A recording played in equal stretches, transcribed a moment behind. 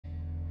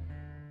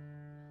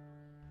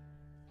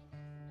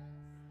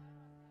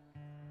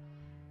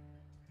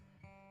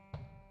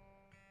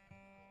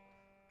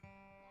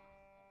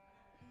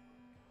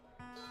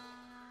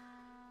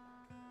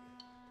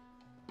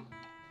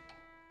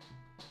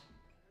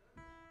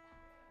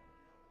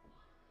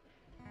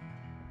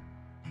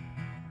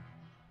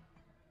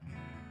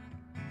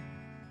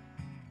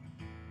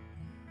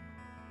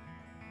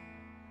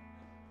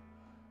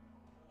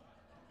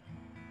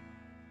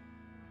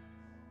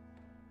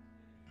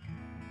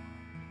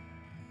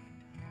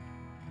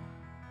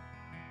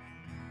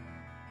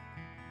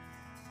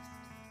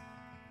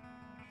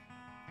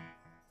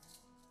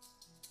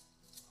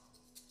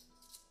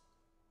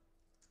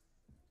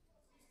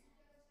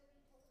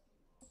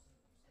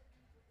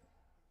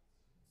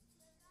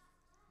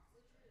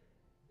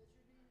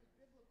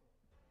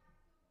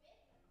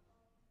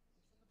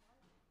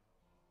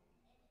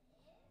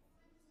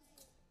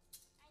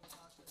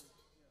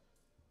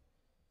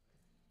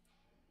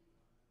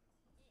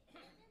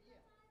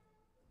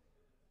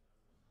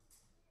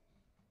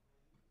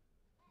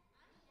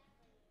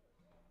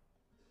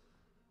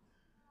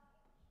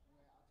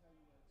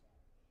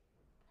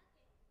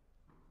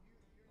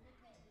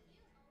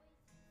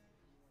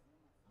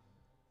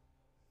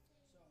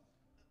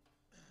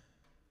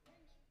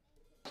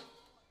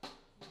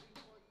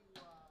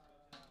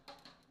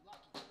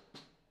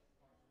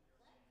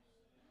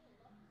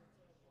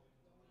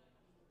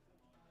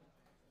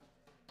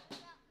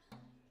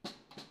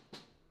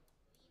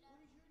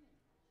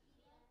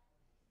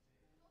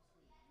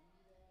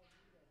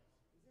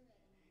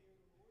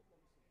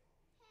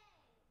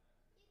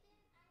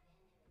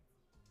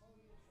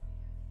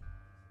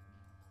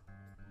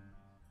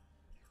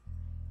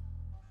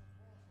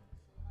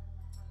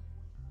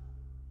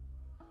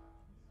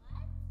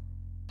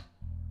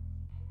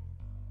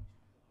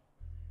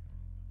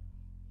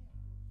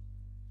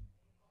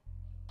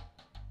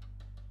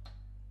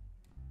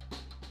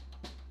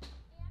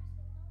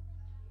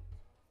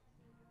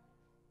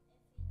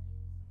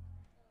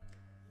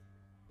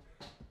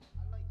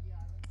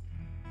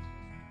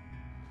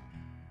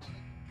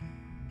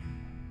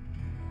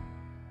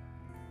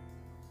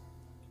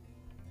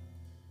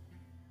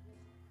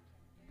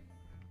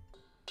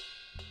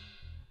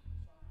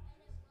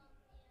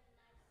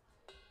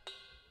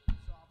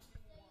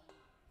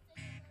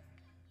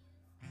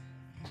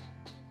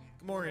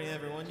morning,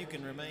 everyone. You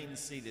can remain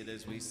seated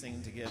as we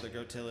sing together,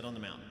 Go Tell It on the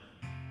Mountain.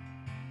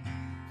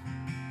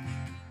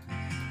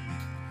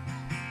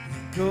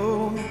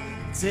 Go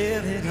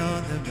tell it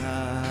on the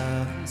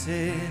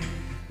mountain,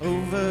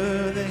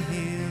 over the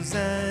hills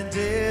and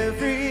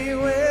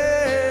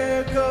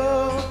everywhere.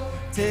 Go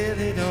tell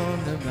it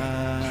on the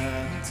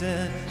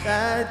mountain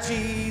that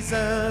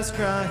Jesus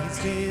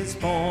Christ is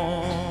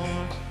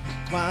born.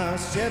 While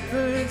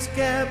shepherds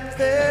kept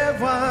there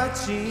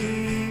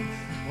watching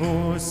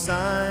o'er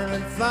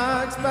silent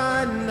flocks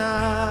by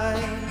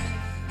night,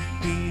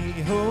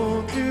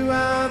 behold,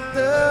 throughout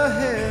the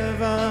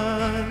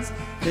heavens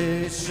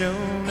there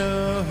shone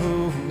a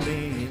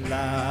holy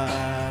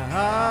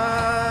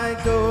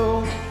light.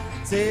 Go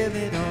tell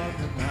it on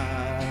the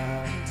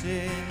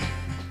mountain,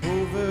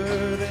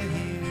 over the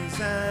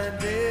hills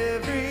and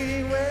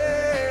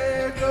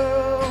everywhere.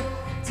 Go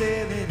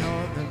tell it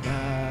on the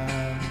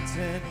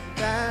mountain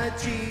that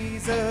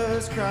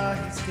Jesus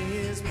Christ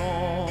is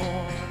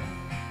born.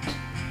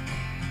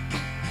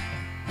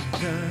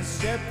 The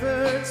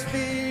shepherds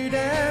feared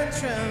and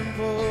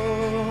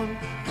trembled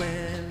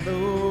when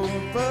low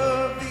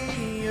above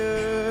the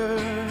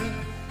earth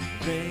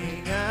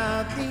rang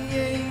out the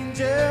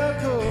angel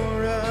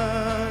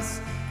chorus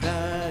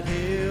that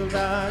hailed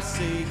our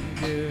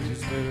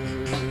Savior's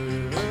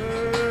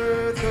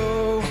birth.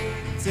 Go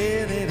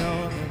tell it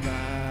on the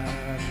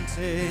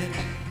mountain,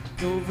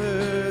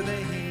 over the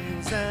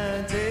hills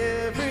and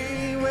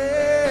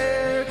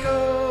everywhere.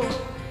 Go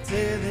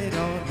tell it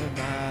on the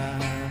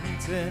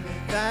mountain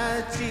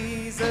that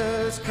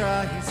Jesus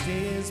Christ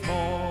is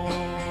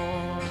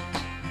born.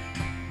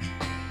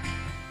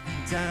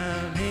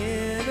 Down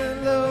in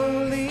a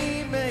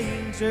lowly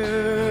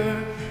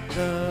manger,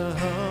 the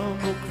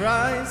humble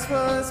Christ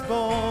was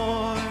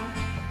born,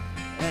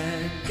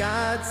 and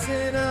God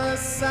sent us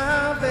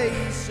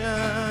salvation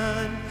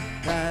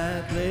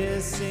that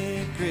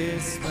blessed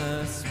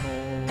Christmas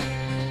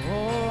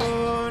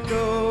morn.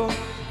 Go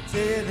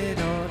tell it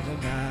on the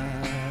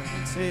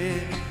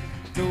mountain,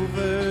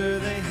 over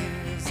the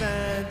hills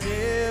and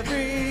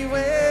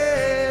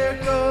everywhere.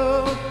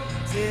 Go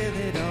tell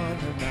it on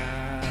the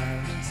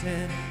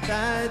mountain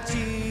that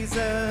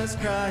Jesus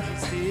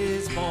Christ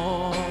is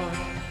born.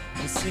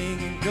 We sing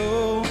and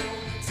go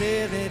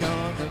tell it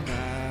on the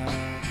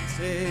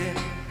mountain,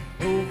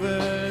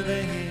 over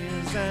the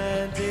hills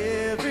and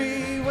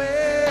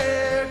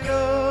everywhere.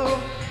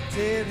 Go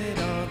tell it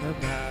on the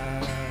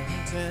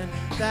mountain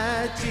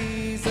that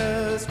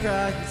Jesus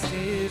Christ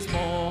is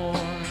born.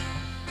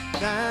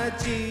 That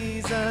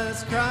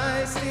Jesus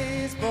Christ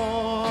is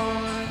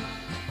born,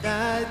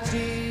 that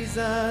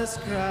Jesus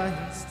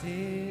Christ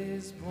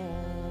is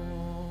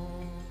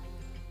born.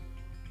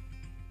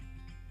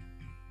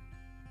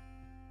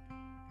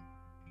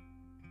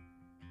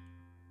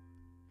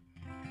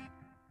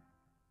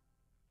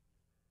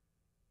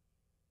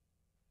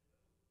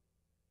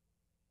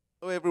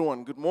 Hello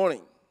everyone, good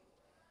morning.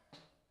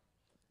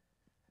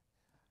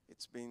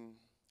 It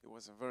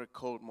was a very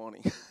cold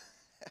morning.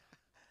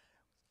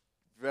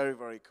 Very,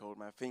 very cold.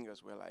 My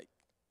fingers were like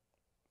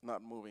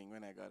not moving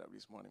when I got up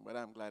this morning, but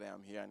I'm glad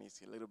I'm here and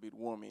it's a little bit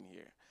warm in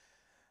here.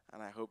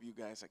 And I hope you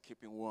guys are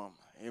keeping warm.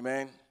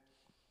 Amen.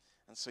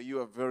 And so you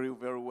are very,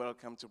 very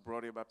welcome to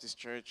Broadway Baptist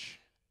Church.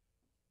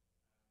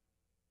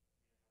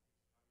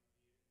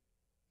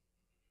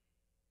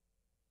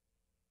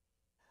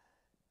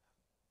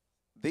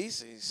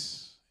 This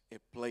is a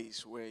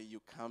place where you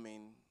come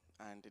in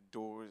and the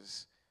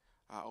doors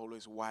are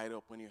always wide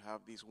open. You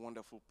have these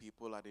wonderful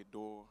people at the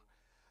door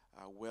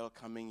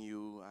welcoming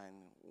you and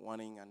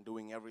wanting and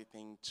doing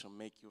everything to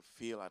make you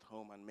feel at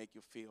home and make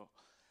you feel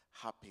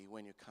happy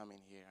when you come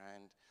in here.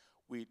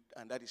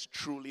 And that is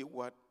truly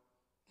what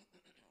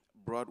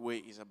Broadway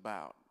is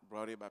about.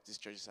 Broadway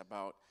Baptist Church is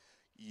about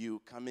you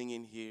coming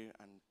in here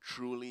and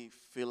truly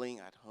feeling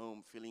at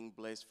home, feeling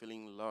blessed,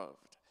 feeling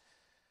loved.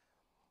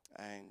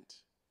 And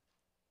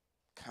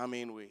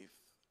coming with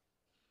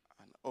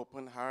an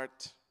open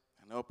heart,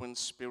 an open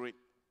spirit,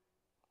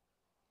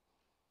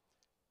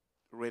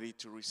 ready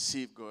to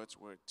receive God's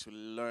word, to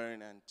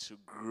learn and to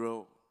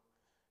grow.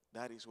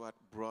 That is what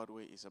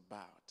Broadway is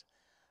about.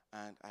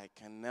 And I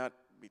cannot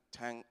be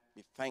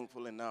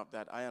thankful enough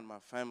that I and my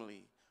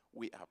family,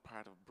 we are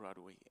part of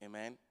Broadway.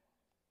 Amen.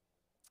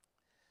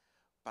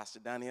 Pastor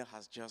Daniel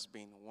has just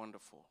been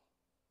wonderful.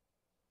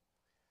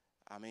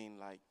 I mean,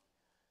 like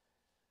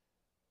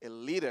a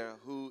leader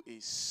who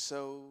is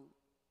so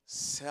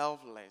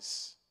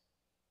selfless.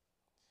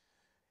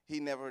 He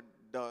never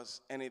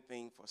does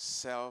anything for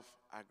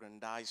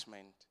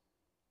self-aggrandizement.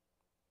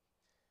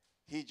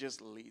 He just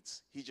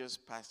leads. He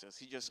just pastors.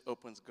 He just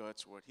opens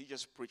God's word. He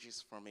just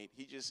preaches from it.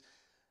 He just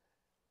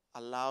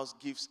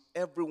gives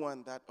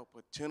everyone that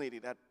opportunity,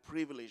 that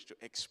privilege to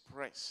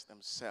express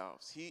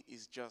themselves. He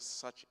is just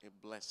such a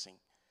blessing,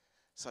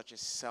 such a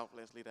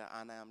selfless leader,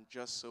 and I am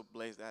just so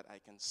blessed that I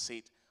can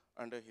sit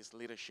under his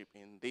leadership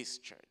in this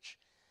church.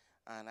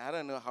 And I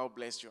don't know how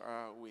blessed you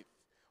are with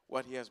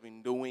what he has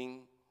been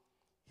doing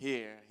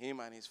here, him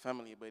and his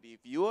family, but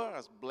if you are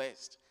as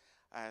blessed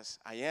as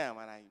I am,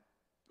 and I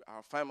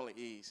our family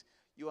is,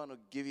 you want to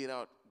give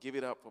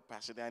it up for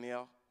Pastor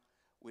Daniel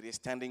with a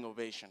standing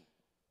ovation.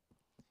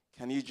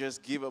 Can you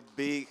just give a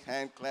big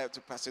hand clap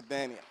to Pastor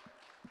Daniel?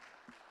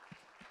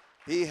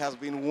 He has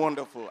been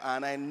wonderful,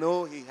 and I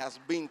know he has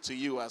been to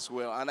you as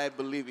well, and I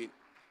believe it.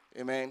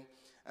 Amen.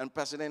 And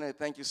Pastor Daniel,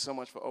 thank you so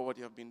much for all what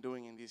you have been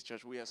doing in this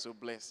church. We are so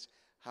blessed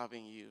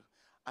having you.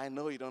 I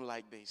know you don't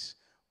like this,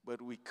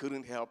 but we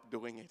couldn't help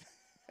doing it.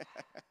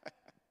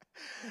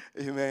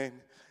 Amen.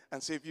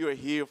 And so if you are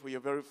here for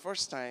your very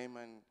first time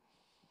and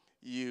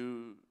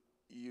you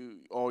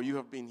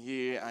have been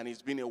here and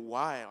it's been a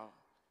while,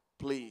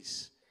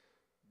 please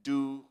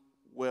do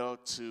well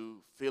to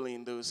fill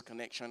in those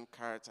connection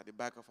cards at the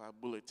back of our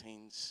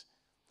bulletins,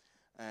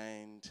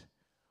 and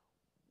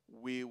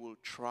we will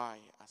try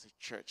as a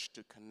church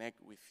to connect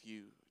with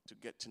you, to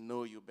get to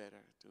know you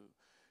better,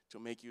 to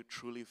make you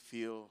truly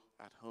feel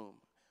at home.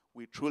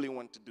 We truly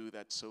want to do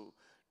that, so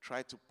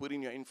try to put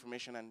in your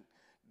information and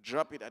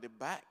drop it at the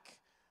back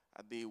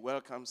at the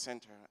Welcome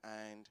Center,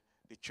 and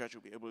the church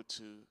will be able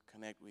to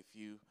connect with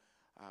you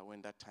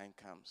when that time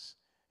comes.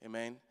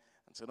 Amen?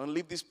 And so don't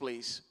leave this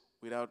place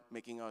without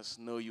making us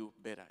know you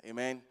better.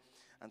 Amen?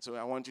 And so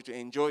I want you to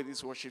enjoy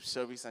this worship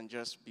service and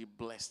just be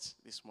blessed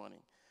this morning.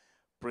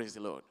 Praise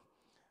the Lord.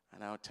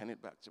 And I'll turn it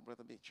back to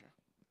Brother Beecher.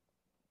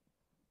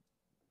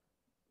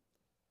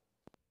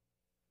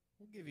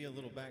 We'll give you a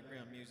little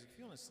background music. If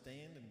you want to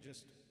stand and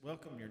just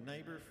welcome your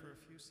neighbor for a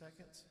few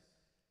seconds.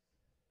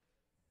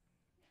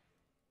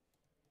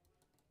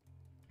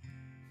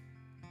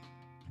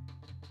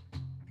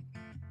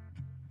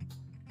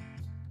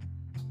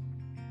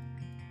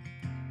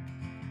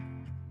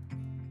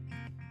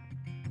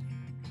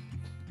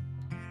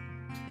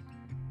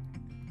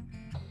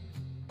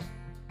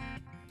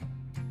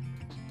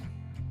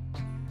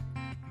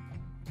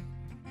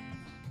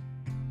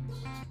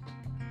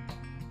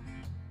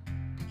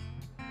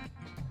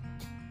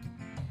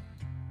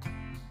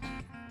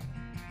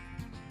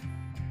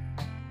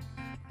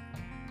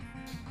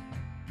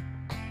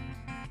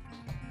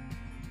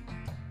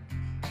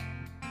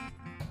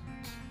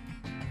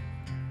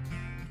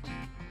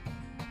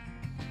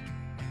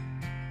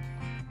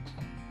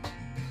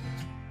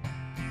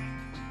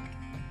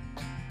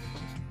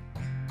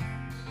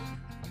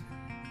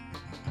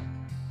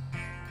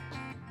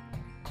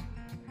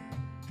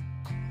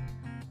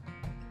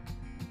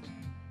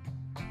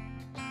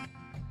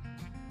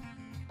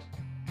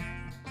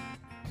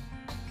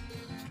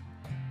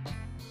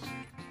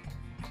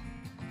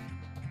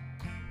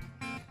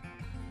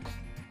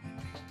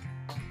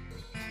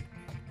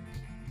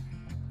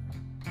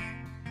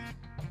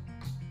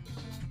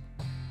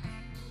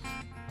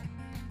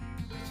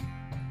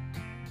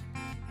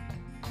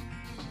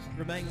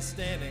 Remain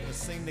standing, let's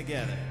sing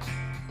together.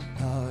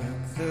 Hark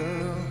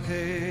the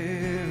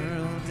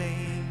herald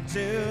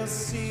angels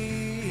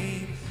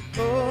sing,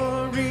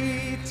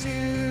 glory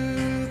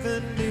to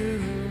the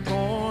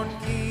newborn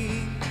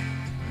King.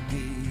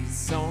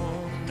 Peace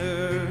on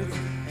earth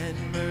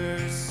and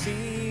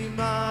mercy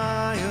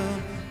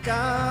mild,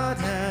 God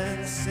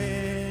and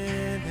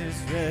sinners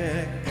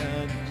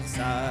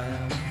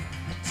reconciled.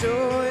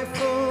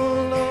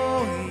 Joyful,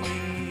 all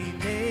ye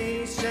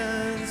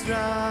nations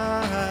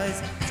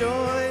rise,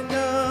 join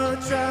the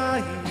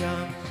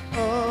triumph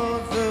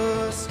of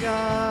the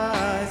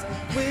skies,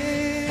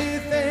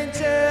 with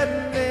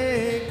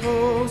angelic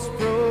hosts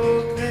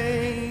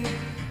proclaim,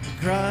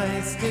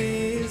 Christ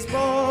is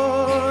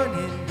born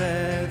in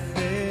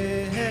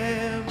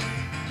Bethlehem.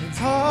 And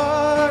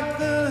hark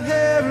the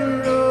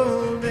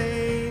herald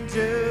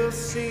angels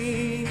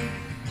sing,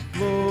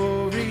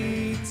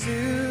 glory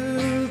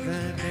to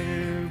the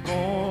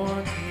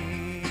newborn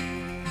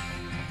King.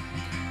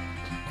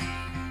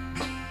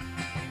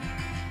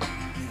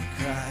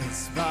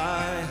 Christ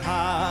by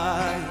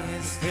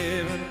highest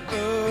heaven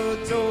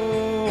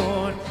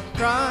adorned,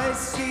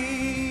 Christ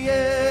the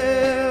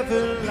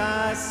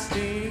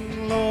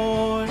everlasting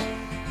Lord,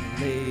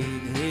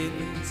 late in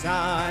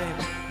time,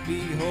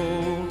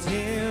 behold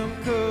him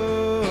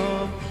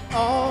come,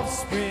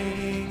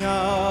 offspring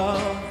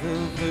of the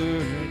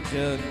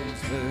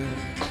Virgin's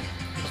birth.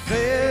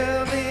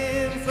 Fell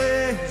in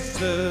flesh,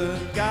 the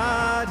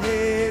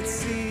Godhead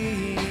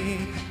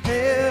seen,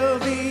 hail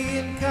the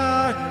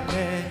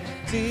incarnate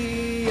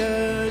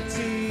deity.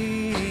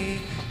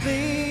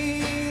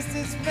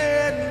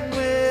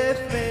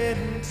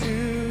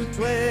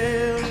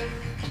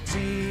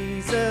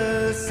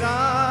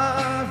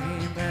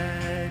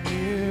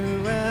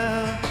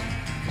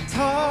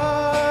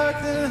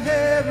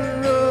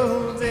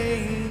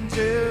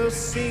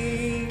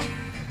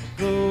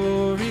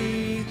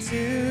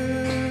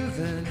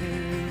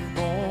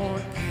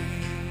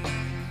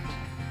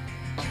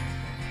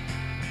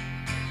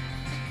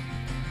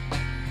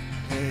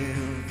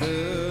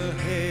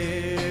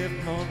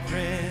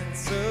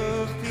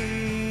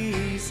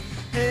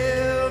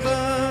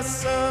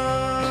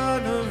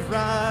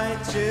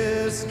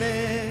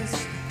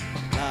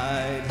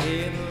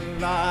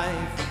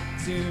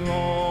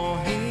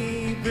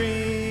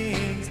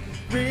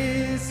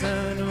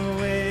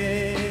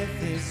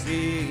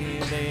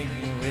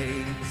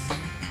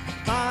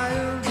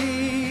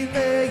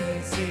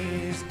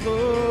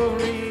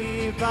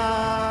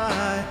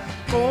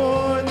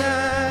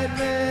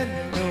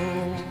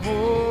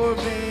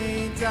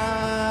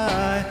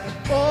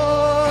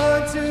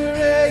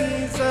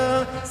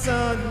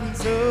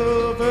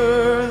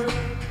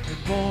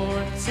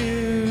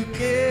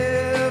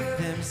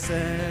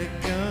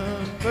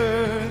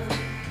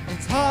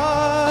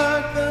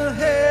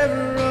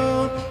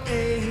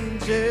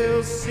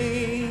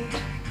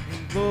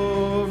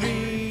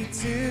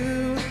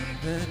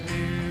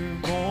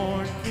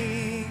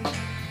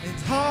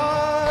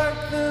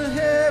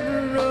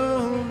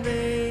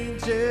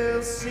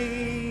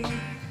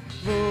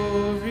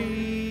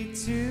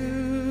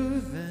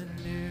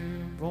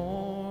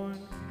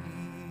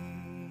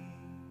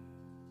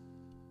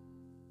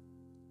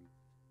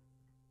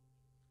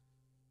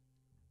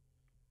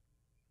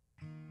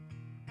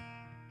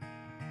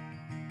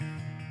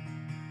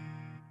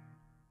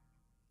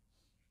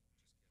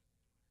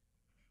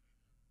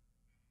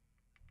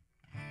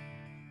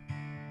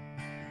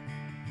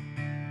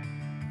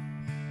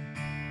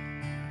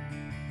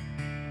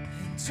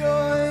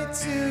 Joy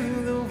to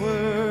the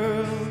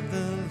world,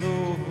 the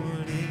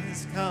Lord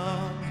is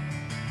come.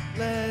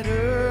 Let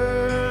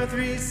earth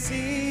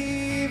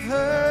receive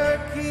her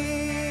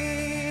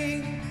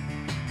King.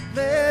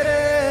 Let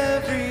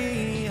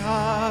every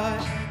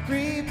heart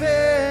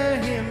prepare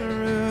him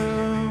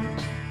room.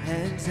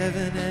 And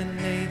heaven and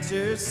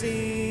nature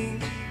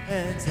sing,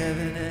 and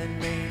heaven and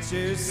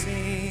nature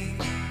sing,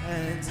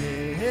 and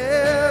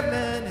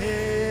heaven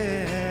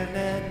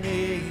and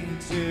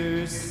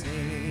nature sing.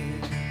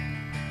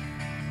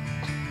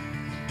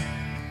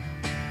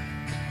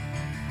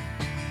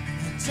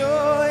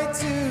 Joy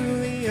to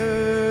the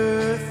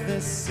earth,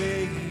 the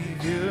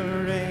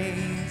Savior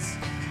reigns.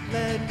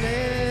 Let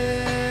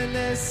men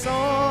their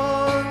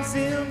songs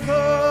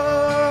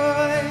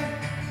employ,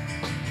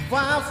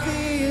 while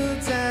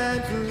fields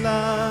and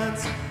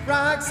floods,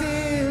 rocks,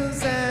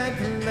 hills,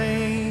 and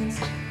plains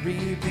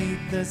repeat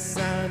the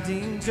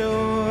sounding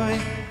joy,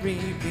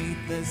 repeat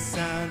the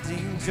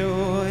sounding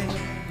joy,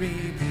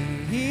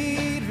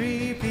 repeat,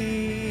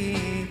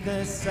 repeat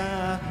the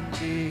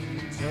sounding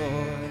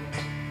joy.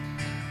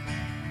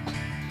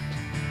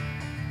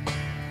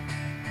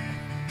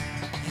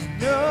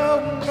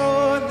 No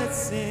more let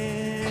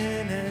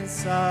sin and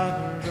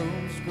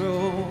sorrows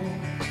grow,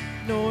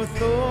 nor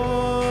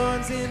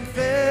thorns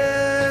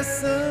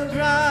infest the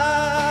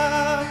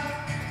ground.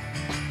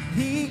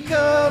 He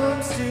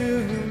comes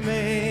to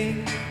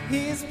make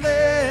his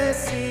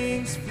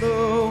blessings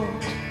flow,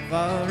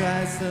 far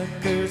as the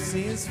curse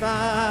is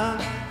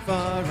found,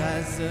 far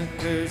as the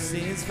curse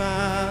is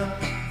found,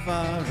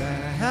 far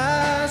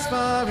as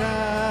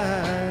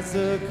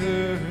the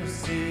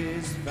curse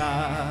is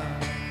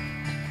found.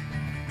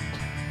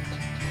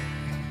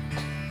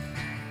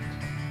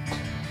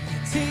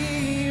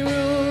 He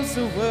rules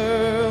the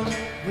world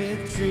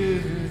with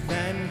truth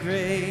and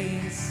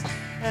grace,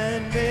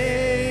 and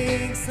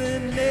makes the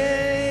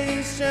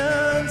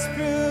nations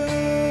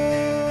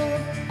prove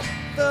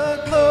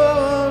the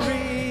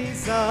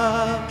glories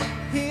of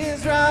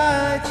his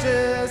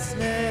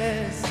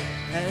righteousness,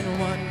 and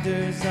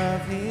wonders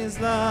of his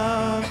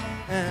love,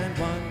 and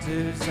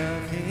wonders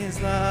of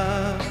his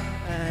love,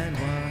 and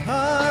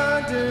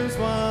wonders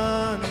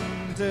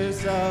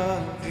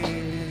of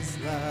his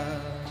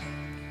love.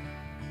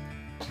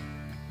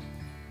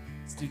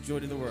 Do joy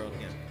to the world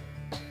again.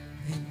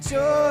 And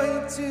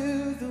joy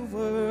to the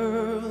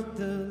world,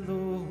 the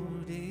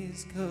Lord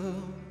is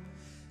come.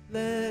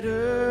 Let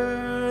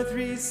earth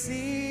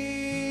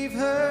receive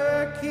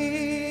her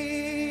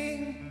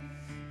King.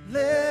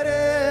 Let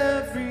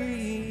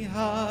every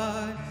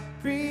heart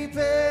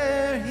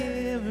prepare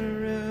him a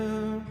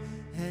room.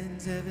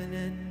 And heaven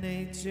and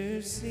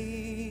nature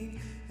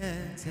sing,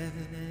 and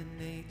heaven and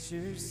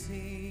nature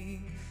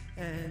sing,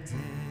 and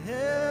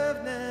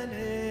heaven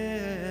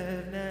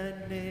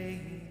and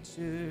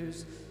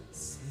nature's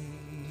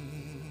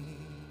sing.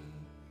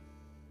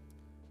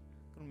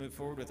 We're going to move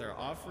forward with our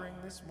offering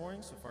this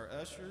morning, so if our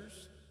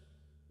ushers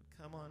would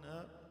come on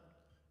up.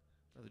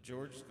 Brother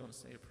George is going to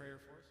say a prayer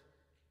for us.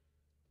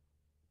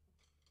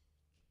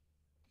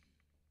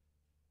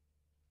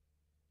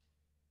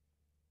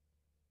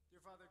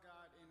 Dear Father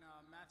God, in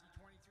Matthew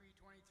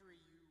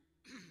 23:23, you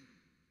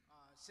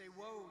say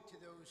woe to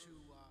those who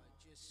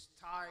just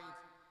tithe,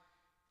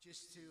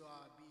 just to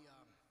be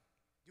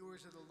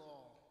doers of the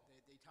law.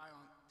 They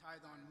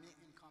tithe on mint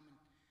income,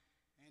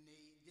 and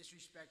they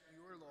disrespect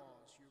your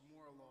laws, your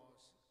moral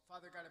laws.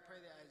 Father God, I pray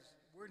that as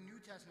we're New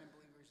Testament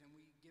believers and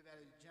we give out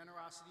of the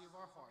generosity of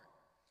our heart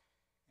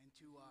and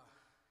to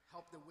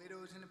help the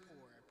widows and the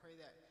poor, I pray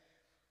that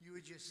you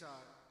would just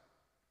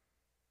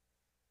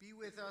be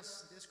with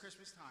us this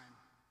Christmas time,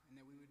 and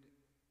that we would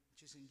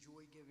just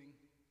enjoy giving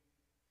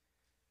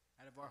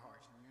out of our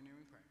hearts. In your name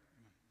we pray.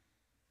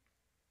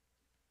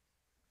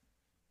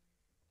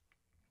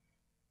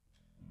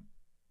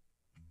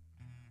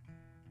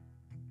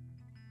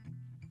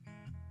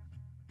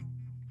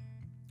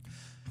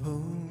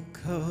 Oh,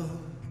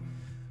 come,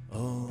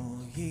 all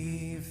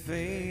ye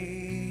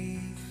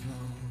faithful,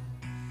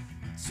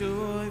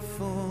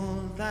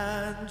 joyful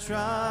and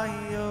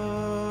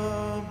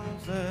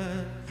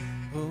triumphant.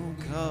 Oh,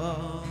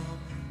 come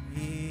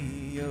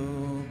ye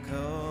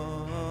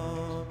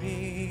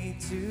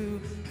to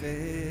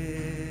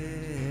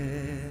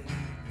Bethlehem.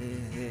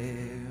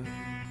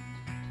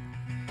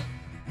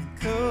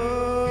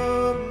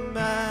 Come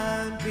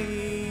and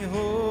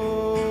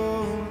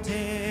behold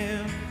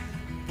him,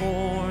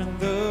 born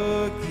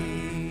the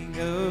King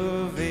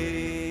of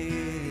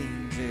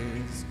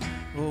ages.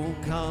 Oh,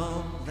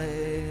 come,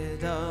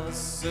 let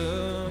us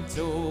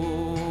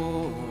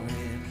adore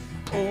him.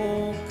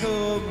 Oh,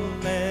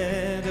 come,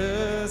 let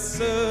us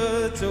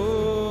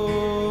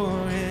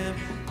adore him.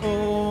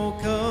 Oh,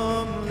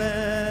 come,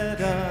 let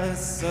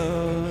us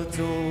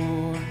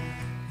adore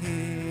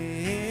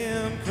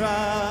him, Christ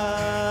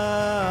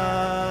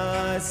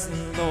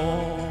the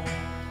Lord.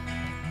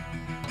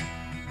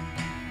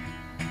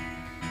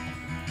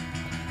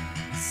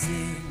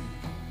 Sing,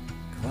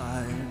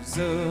 choirs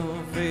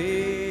of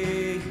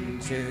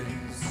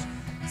angels,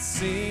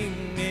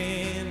 sing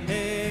in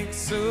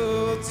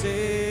exultation.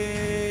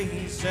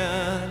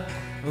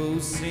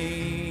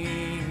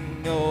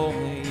 all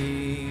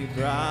ye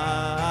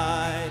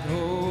bright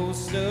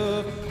host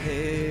of heaven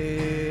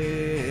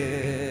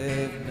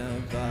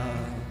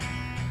above.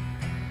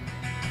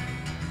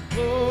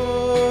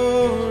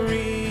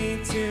 Glory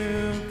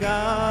to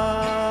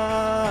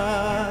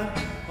God,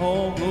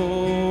 all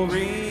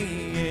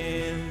glory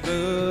in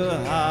the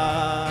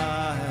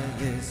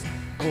highest.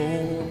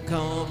 Oh,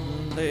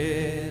 come,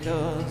 let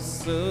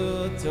us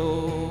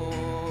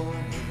adore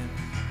him.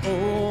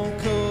 Oh,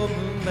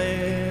 come,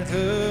 let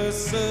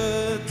us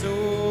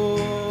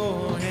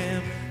adore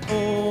him.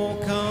 Oh,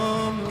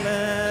 come,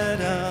 let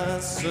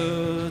us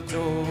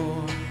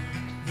adore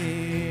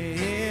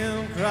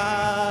him, Christ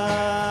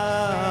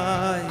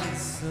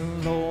the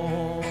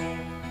Lord.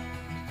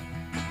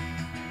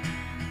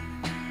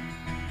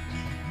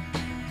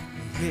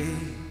 Hey,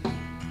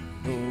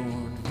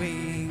 Lord,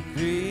 we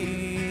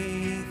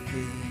greet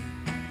thee,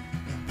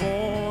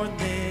 born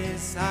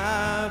this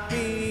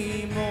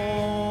happy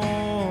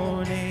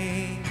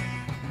morning.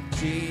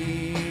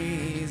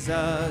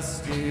 Jesus,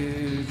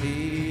 to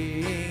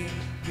thee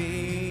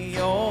be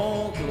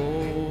all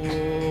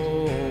glory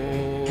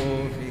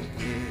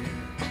give.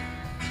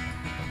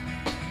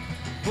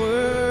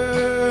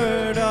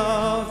 Word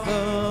of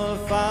the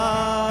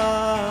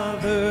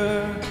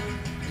Father,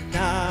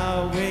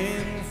 now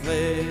in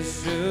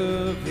flesh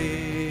appearing.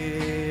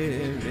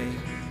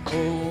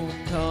 Oh,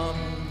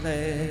 come,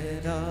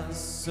 let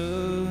us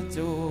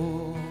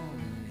adore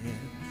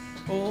him.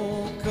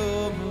 Oh,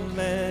 come,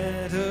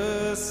 let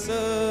us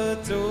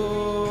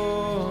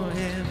adore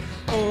him.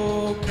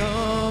 Oh,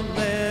 come,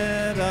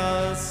 let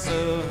us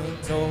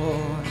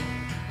adore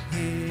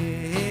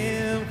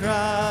him, Christ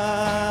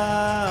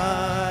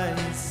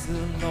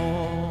the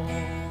Lord.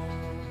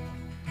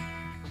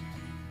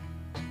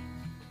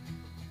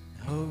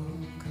 Oh,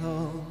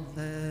 come,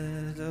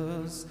 let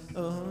us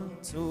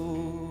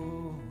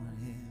adore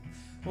him.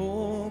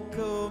 Oh,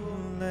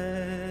 come,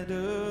 let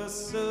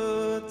us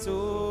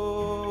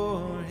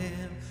adore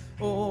him.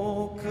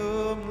 Oh,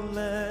 come,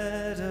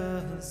 let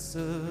us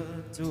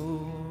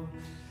adore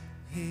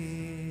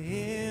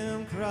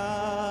him, Christ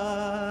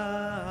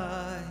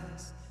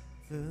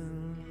the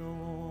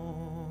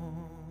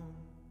Lord.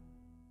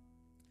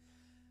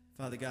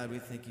 Father God, we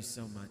thank you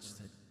so much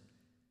that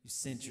you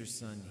sent your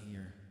Son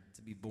here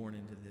to be born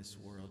into this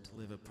world, to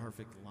live a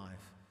perfect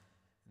life,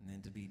 and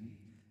then to be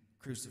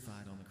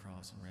crucified on the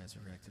cross and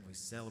resurrected. We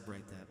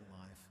celebrate that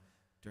life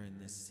during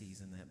this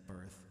season, that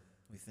birth.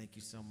 We thank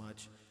you so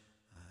much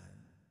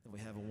that we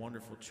have a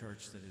wonderful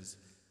church that is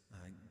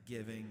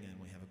giving, and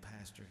we have a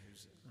pastor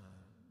who's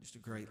just a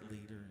great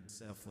leader and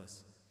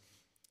selfless.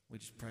 We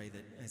just pray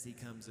that as he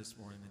comes this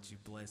morning, that you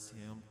bless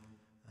him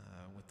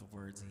with the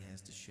words he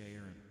has to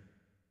share,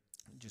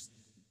 and just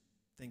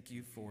thank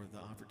you for the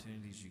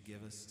opportunities you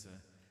give us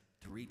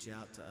to reach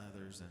out to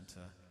others and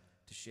to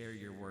share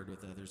your word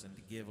with others and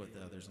to give with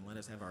others, and let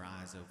us have our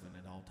eyes open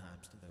at all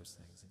times to those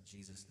things. In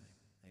Jesus' name,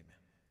 amen.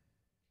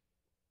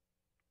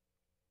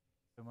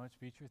 So much,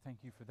 Beecher.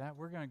 Thank you for that.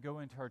 We're going to go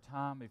into our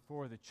time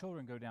before the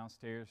children go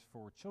downstairs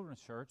for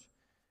Children's Church.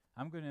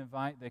 I'm going to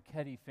invite the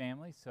Ketty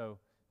family. So,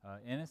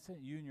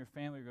 Innocent, you and your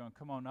family are going to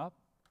come on up,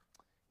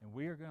 and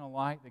we are going to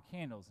light the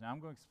candles. Now, I'm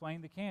going to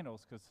explain the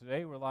candles because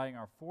today we're lighting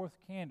our fourth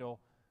candle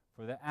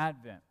for the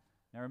Advent.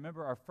 Now,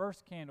 remember our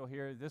first candle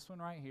here, this one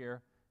right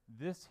here,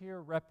 this here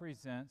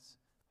represents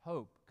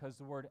hope because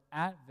the word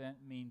Advent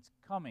means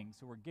coming.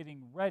 So we're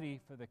getting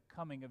ready for the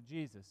coming of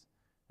Jesus.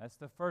 That's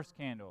the first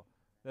candle.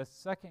 The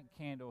second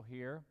candle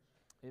here,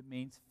 it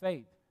means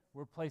faith.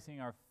 We're placing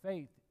our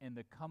faith in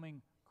the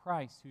coming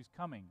Christ who's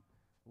coming.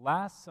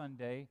 Last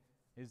Sunday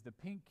is the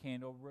pink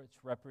candle, which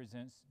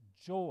represents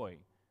joy.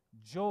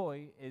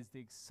 Joy is the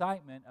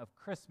excitement of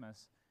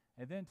Christmas.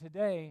 And then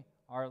today,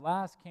 our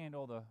last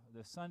candle,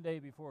 the Sunday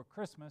before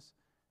Christmas,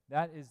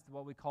 that is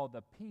what we call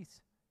the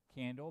peace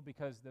candle,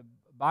 because the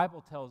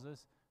Bible tells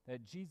us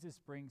that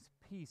Jesus brings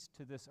peace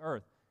to this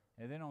earth.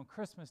 And then on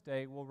Christmas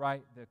Day, we'll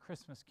light the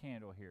Christmas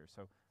candle here.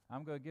 So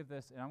I'm going to give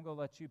this, and I'm going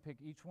to let you pick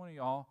each one of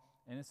y'all,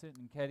 Innocent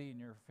and Ketty and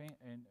your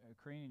and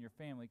Kareen and your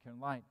family can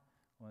light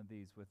one of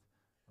these with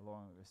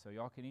along with. So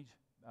y'all can each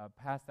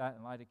pass that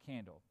and light a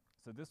candle.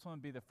 So this one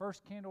would be the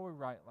first candle we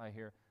light right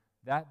here.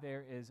 That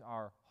there is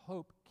our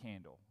hope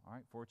candle. All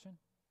right, Fortune.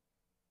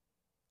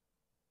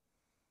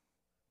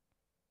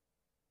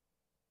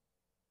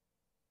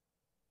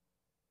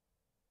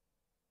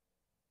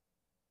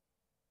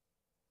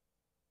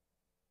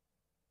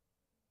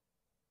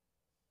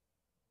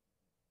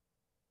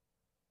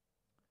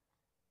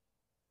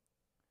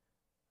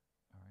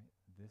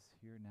 This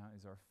here now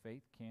is our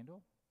faith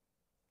candle.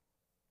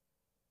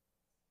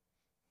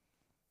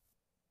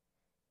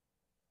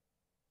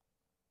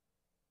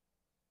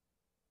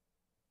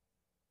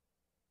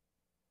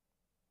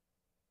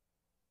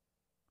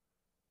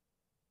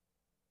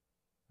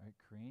 All right,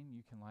 Kareen,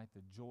 you can light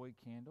the joy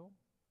candle.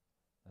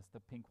 That's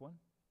the pink one.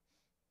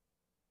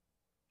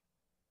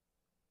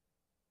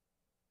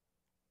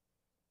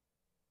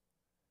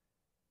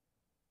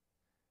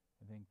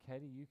 And then,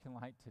 Ketty, you can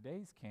light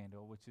today's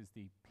candle, which is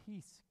the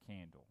peace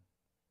candle.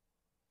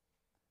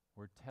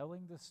 We're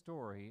telling the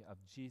story of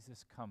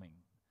Jesus coming.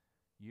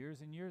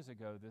 Years and years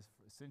ago,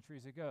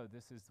 centuries ago,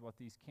 this is what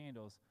these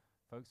candles,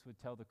 folks would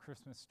tell the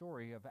Christmas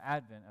story of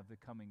Advent, of the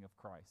coming of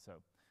Christ. So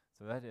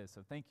that is.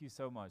 So thank you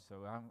so much.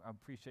 So I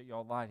appreciate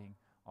y'all lighting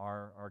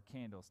our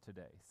candles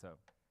today. So,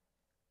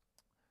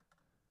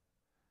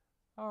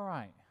 all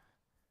right.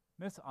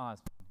 Miss Ausbun,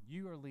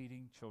 you are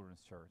leading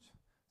Children's Church.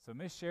 So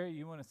Miss Sherry,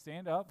 you want to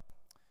stand up.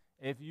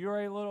 If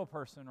you're a little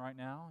person right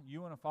now,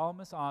 you want to follow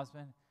Miss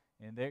Ausbun,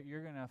 and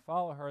you're going to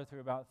follow her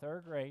through about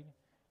 3rd grade,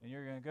 and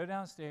you're going to go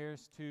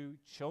downstairs to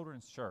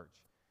Children's Church.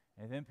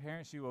 And then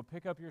parents, you will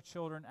pick up your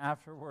children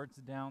afterwards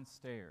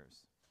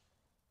downstairs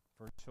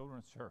for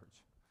Children's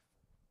Church.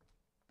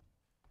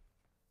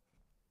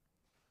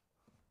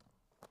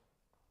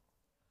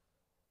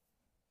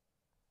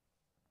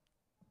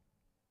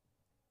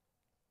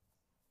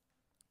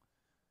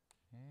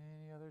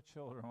 Any other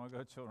children want to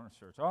go to Children's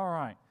Church? All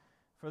right.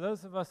 For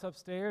those of us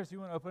upstairs, you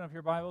want to open up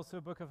your Bibles to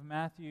the book of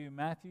Matthew,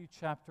 Matthew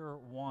chapter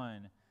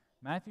 1.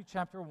 Matthew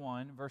chapter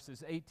 1,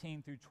 verses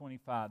 18 through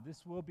 25.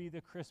 This will be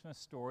the Christmas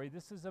story.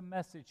 This is a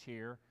message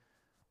here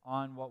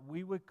on what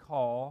we would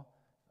call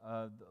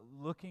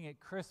looking at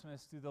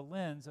Christmas through the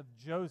lens of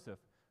Joseph.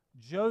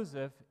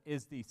 Joseph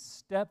is the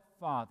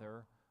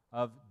stepfather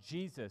of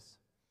Jesus.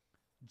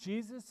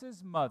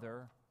 Jesus'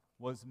 mother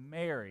was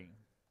Mary.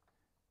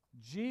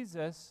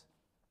 Jesus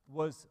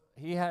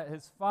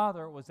his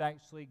father was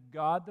actually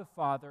God the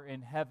Father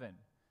in heaven.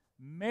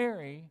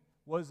 Mary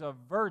was a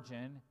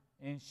virgin,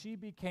 and she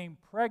became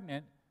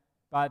pregnant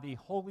by the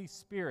Holy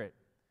Spirit.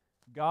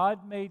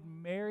 God made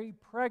Mary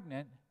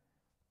pregnant,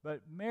 but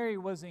Mary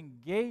was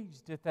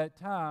engaged at that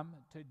time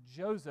to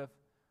Joseph.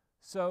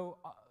 So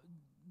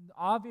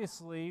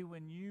obviously,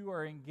 when you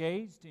are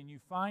engaged and you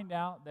find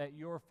out that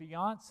your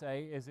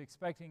fiance is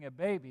expecting a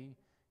baby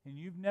and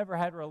you've never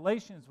had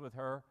relations with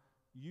her,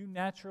 you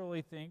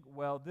naturally think,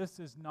 well, this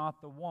is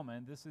not the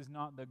woman, this is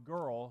not the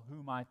girl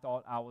whom I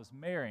thought I was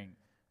marrying.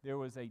 There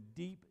was a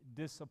deep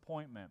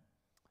disappointment.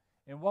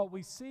 And what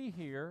we see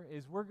here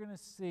is we're going to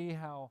see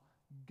how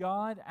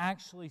God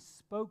actually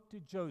spoke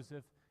to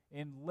Joseph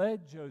and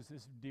led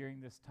Joseph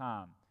during this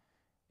time.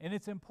 And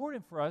it's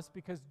important for us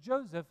because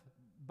Joseph,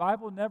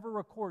 Bible never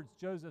records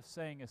Joseph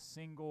saying a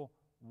single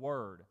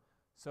word.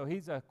 So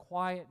he's a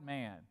quiet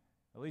man.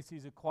 At least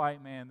he's a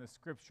quiet man in the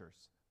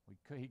Scriptures.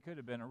 He could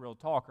have been a real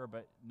talker,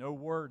 but no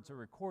words are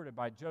recorded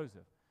by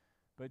Joseph.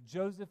 But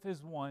Joseph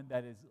is one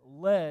that is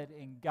led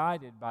and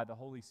guided by the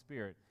Holy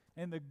Spirit.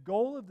 And the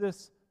goal of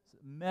this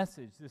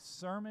message, this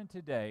sermon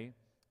today,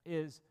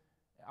 is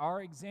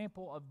our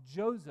example of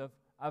Joseph,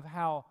 of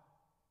how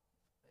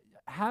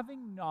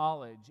having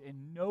knowledge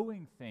and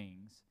knowing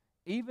things,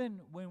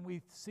 even when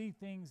we see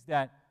things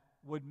that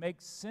would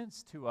make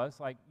sense to us,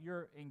 like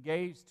you're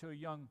engaged to a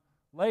young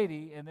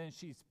lady and then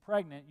she's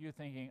pregnant, you're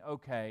thinking,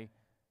 okay,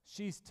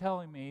 she's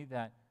telling me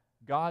that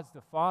God's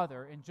the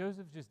Father, and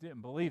Joseph just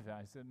didn't believe it.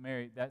 I said,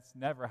 Mary, that's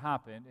never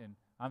happened, and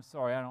I'm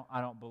sorry,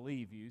 I don't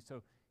believe you.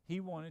 So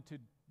he wanted to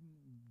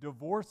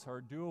divorce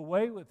her, do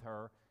away with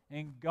her,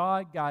 and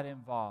God got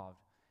involved.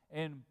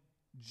 And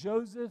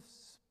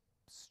Joseph's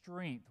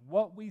strength,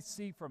 what we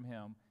see from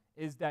him,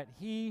 is that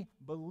he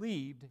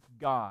believed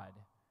God.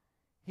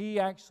 He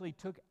actually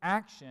took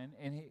action,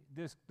 and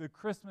the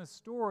Christmas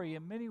story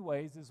in many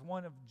ways is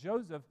one of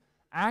Joseph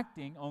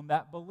acting on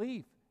that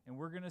belief. And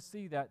we're going to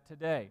see that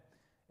today.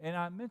 And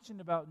I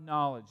mentioned about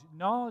knowledge.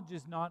 Knowledge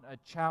is not a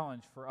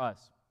challenge for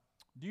us.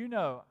 Do you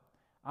know,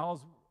 I was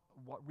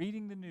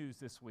reading the news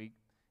this week,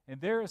 and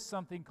there is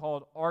something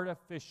called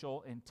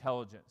artificial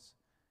intelligence.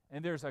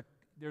 And there's a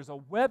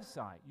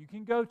website you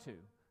can go to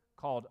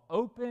called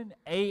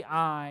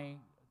openai.com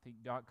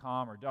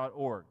or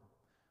 .org.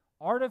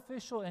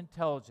 Artificial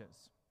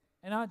intelligence.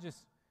 And I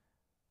just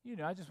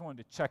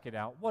wanted to check it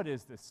out. What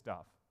is this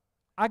stuff?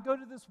 I go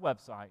to this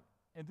website,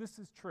 and this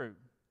is true.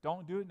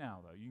 Don't do it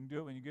now, though. You can do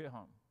it when you get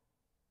home.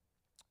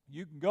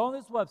 You can go on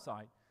this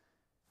website,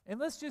 and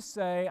let's just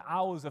say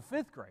I was a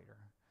 5th grader,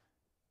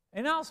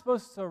 and I was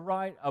supposed to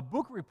write a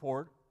book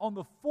report on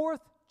the 4th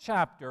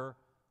chapter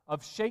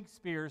of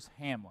Shakespeare's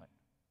Hamlet.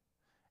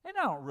 And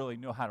I don't really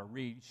know how to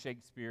read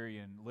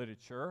Shakespearean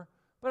literature,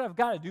 but I've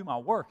got to do my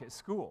work at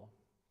school.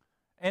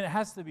 And it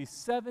has to be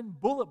 7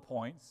 bullet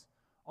points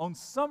on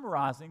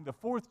summarizing the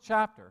 4th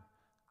chapter.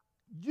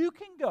 You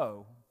can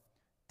go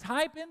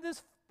type in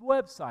this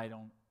website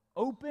on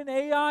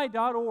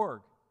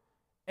openai.org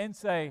and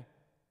say,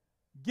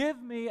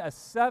 give me a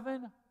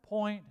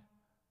 7-point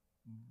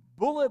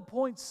bullet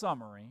point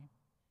summary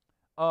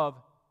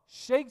of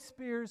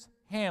Shakespeare's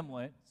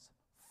Hamlet's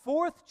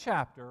 4th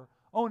chapter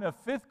on a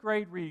 5th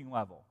grade reading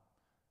level.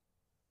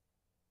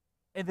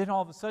 And then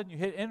all of a sudden you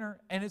hit enter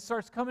and it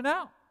starts coming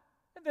out.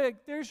 And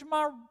there's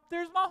my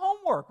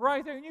homework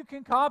right there. And you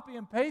can copy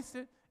and paste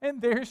it, and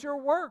there's your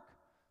work.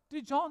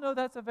 Did y'all know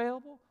that's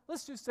available?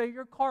 Let's just say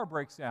your car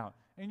breaks down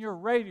and your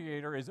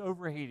radiator is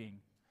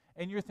overheating,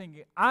 and you're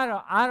thinking,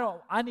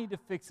 I need to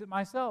fix it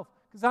myself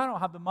because I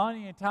don't have the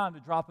money and time to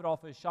drop it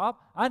off at a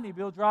shop. I need to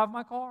be able to drive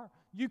my car.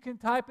 You can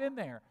type in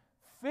there,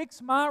 fix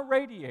my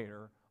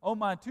radiator on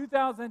my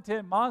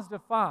 2010 Mazda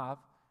 5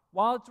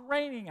 while it's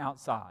raining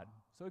outside.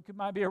 So it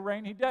might be a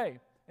rainy day.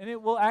 And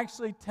it will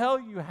actually tell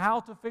you how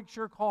to fix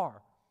your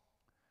car.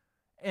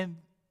 And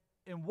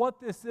what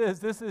this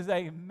is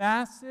a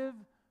massive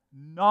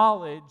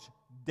knowledge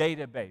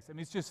database. I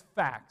mean, it's just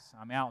facts.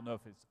 I mean, I don't know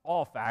if it's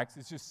all facts.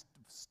 It's just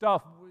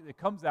stuff that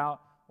comes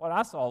out. What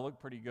I saw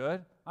looked pretty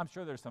good. I'm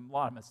sure there's a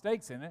lot of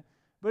mistakes in it.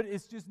 But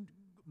it's just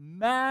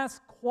mass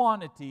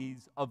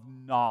quantities of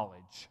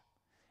knowledge.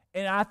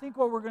 And I think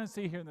what we're going to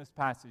see here in this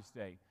passage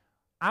today,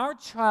 our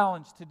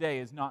challenge today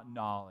is not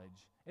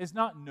knowledge. It's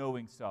not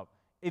knowing stuff.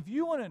 If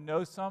you want to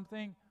know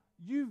something,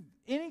 you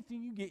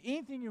get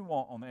anything you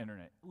want on the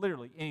internet,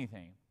 literally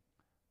anything.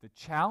 The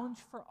challenge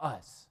for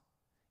us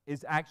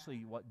is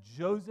actually what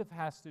Joseph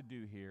has to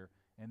do here,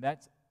 and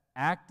that's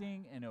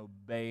acting and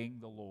obeying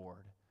the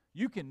Lord.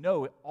 You can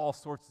know all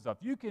sorts of stuff.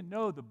 You can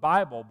know the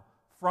Bible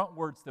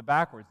frontwards to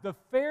backwards. The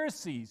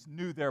Pharisees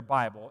knew their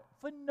Bible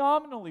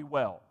phenomenally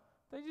well.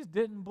 They just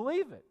didn't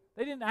believe it.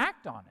 They didn't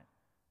act on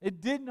it.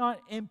 It did not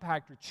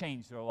impact or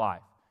change their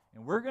life.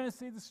 And we're going to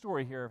see the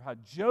story here of how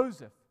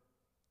Joseph,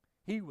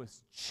 he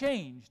was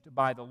changed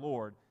by the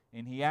Lord,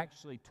 and he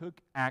actually took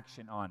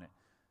action on it.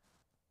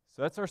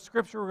 So that's our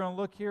scripture. We're going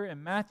to look here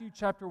in Matthew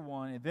chapter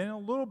 1, and then a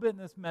little bit in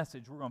this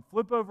message, we're going to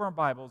flip over our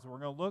Bibles, and we're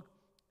going to look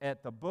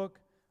at the book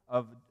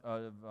of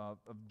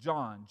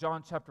John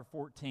chapter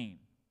 14.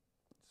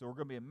 So we're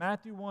going to be in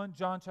Matthew 1,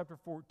 John chapter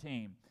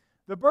 14.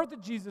 The birth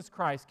of Jesus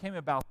Christ came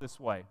about this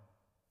way.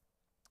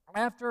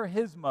 After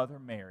his mother,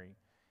 Mary,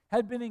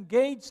 had been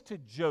engaged to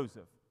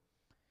Joseph,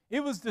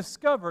 it was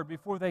discovered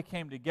before they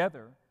came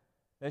together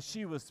that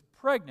she was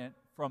pregnant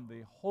from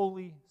the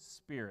Holy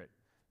Spirit.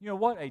 You know,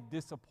 what a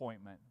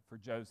disappointment for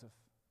Joseph.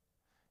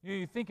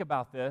 You think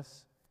about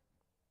this.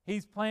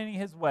 He's planning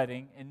his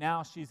wedding, and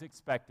now she's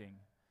expecting.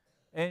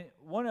 And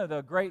one of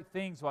the great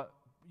things,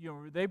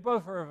 they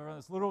both are from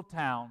this little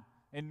town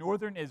in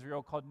northern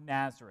Israel called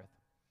Nazareth.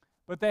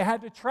 But they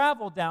had to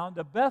travel down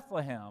to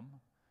Bethlehem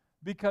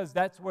because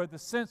that's where the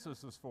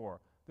census was for.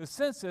 The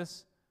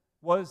census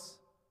was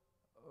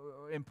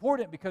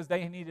important because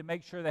they needed to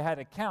make sure they had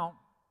a count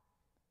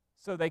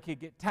so they could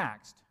get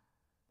taxed.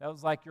 That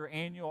was like your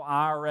annual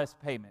IRS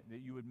payment that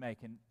you would make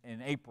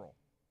in April.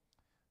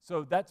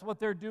 So that's what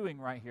they're doing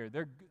right here.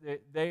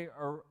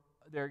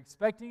 They're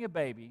expecting a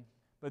baby,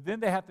 but then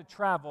they have to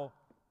travel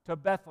to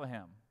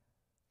Bethlehem.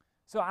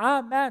 So I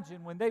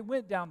imagine when they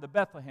went down to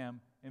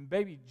Bethlehem and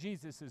baby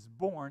Jesus is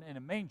born in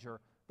a manger,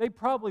 they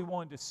probably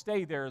wanted to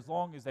stay there as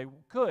long as they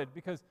could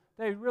because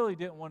they really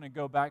didn't want to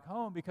go back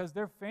home because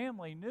their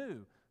family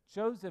knew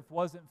Joseph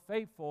wasn't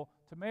faithful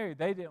to Mary.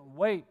 They didn't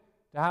wait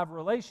to have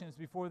relations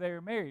before they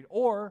were married,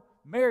 or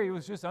Mary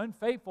was just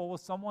unfaithful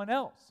with someone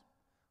else.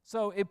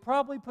 So it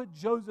probably put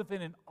Joseph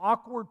in an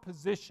awkward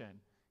position.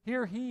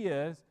 Here he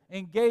is,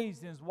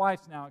 engaged, and his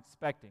wife's now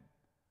expecting.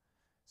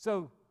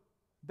 So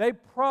they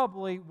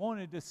probably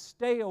wanted to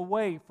stay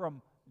away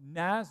from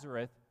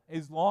Nazareth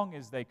as long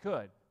as they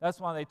could. That's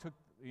why they took,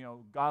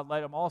 God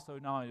led them also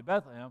not only to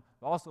Bethlehem,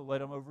 but also led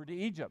them over to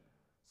Egypt.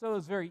 So it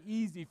was very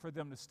easy for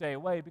them to stay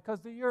away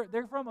because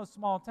they're from a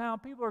small town.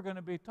 People are going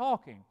to be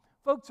talking.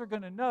 Folks are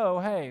going to know,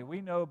 hey,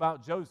 we know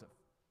about Joseph.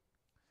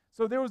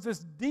 So there was this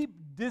deep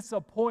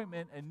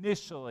disappointment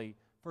initially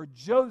for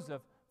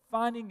Joseph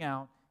finding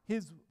out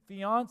his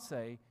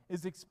fiancée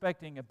is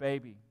expecting a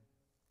baby.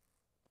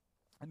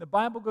 And the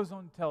Bible goes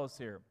on to tell us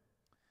here.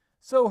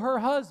 So her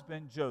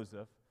husband,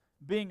 Joseph,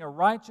 being a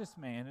righteous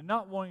man and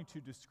not wanting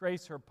to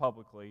disgrace her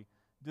publicly,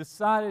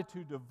 decided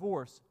to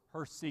divorce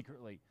her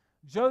secretly.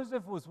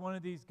 Joseph was one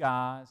of these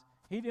guys.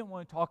 He didn't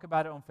want to talk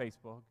about it on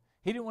Facebook.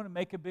 He didn't want to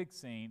make a big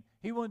scene.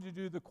 He wanted to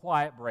do the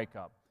quiet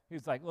breakup. He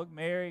was like, look,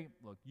 Mary,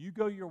 you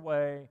go your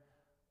way.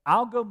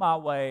 I'll go my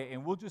way,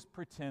 and we'll just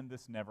pretend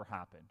this never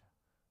happened.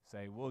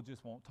 Say, we'll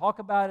just won't talk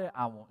about it.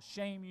 I won't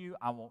shame you.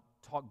 I won't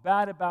talk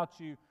bad about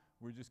you.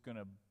 We're just going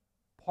to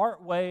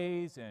part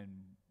ways, and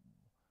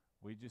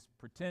we just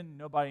pretend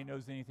nobody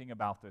knows anything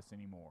about this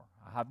anymore.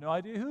 I have no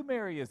idea who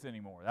Mary is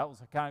anymore. That was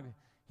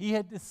he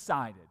had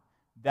decided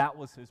that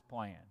was his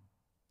plan.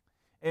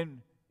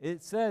 And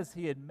it says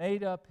he had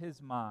made up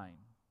his mind.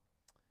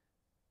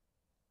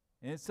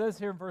 And it says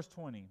here in verse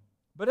 20,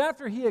 but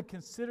after he had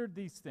considered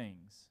these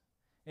things,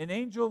 an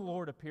angel of the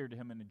Lord appeared to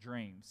him in a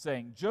dream,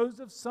 saying,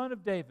 Joseph, son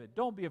of David,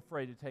 don't be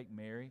afraid to take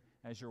Mary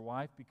as your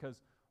wife,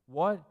 because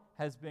what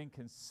has been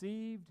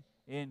conceived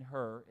in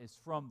her is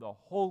from the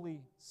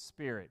Holy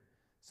Spirit.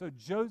 So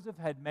Joseph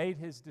had made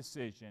his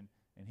decision,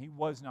 and he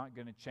was not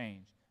going to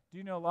change. Do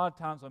you know a lot of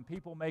times when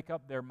people make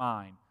up their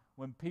mind,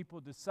 when people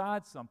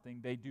decide something,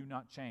 they do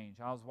not change.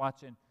 I was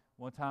watching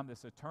one time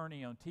this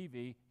attorney on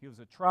TV. He was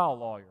a trial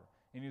lawyer,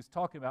 and he was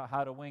talking about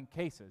how to win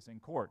cases in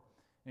court.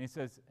 And he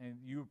says, and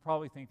you would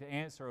probably think the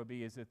answer would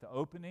be, is it the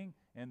opening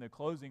and the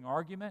closing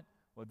argument?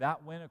 Would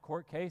that win a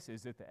court case?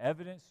 Is it the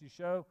evidence you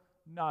show?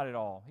 Not at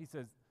all. He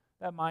says,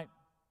 that might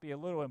be a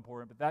little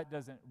important, but that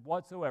doesn't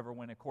whatsoever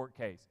win a court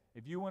case.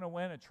 If you want to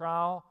win a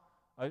trial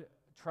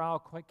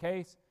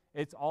case,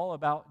 it's all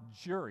about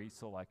jury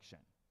selection.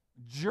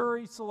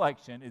 jury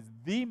selection is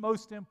the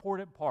most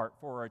important part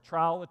for a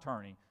trial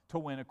attorney to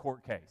win a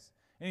court case.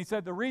 And he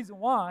said the reason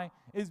why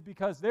is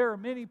because there are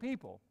many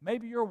people,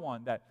 maybe you're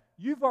one, that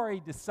you've already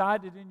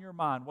decided in your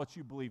mind what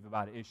you believe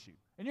about an issue.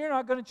 And you're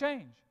not going to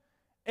change.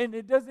 And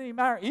it doesn't even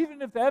matter.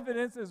 Even if the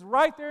evidence is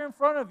right there in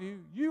front of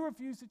you, you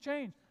refuse to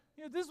change.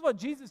 You know, this is what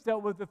Jesus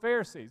dealt with the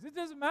Pharisees. It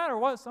doesn't matter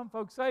what some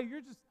folks say.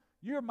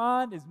 Your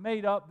mind is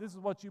made up. This is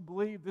what you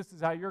believe. This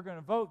is how you're going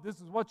to vote. This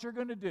is what you're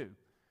going to do.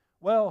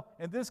 Well,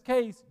 in this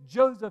case,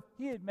 Joseph,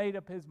 he had made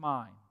up his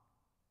mind.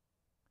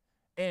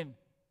 And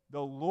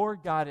the Lord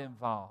got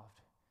involved.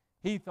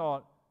 He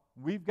thought,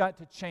 we've got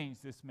to change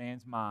this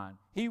man's mind.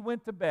 He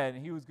went to bed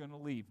and he was going to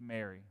leave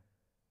Mary.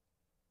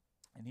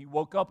 And he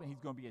woke up and he's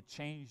going to be a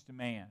changed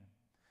man.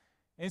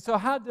 And so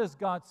how does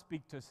God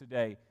speak to us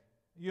today?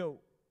 You know,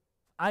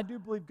 I do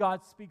believe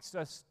God speaks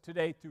to us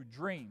today through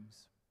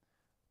dreams.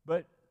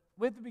 But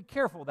we have to be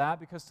careful of that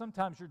because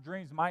sometimes your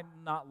dreams might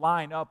not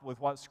line up with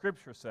what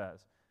Scripture says.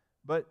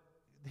 But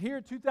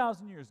here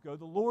 2,000 years ago,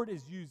 the Lord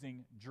is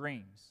using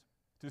dreams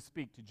to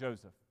speak to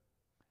Joseph.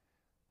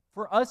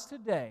 For us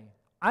today,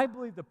 I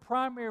believe the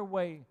primary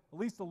way, at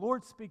least the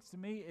Lord speaks to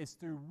me, is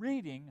through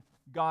reading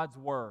God's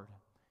Word.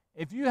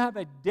 If you have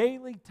a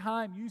daily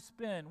time you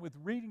spend with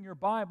reading your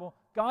Bible,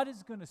 God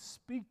is going to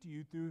speak to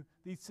you through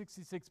these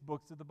 66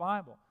 books of the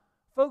Bible.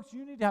 Folks,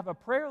 you need to have a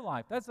prayer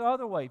life. That's the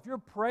other way. If you're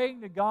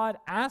praying to God,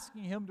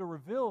 asking Him to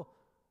reveal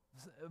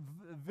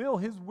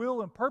His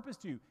will and purpose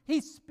to you,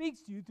 He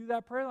speaks to you through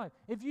that prayer life.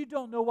 If you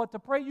don't know what to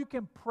pray, you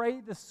can pray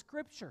the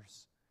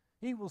Scriptures.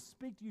 He will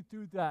speak to you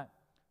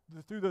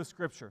through those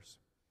Scriptures.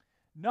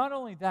 Not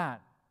only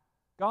that,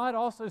 God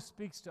also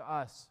speaks to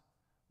us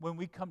when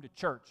we come to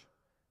church.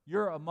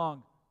 You're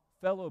among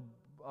fellow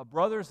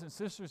brothers and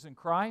sisters in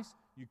Christ.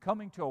 You're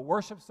coming to a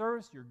worship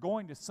service. You're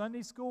going to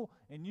Sunday school,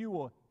 and you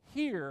will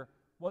hear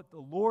what the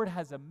Lord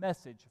has a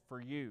message for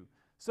you.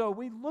 So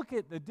we look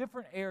at the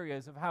different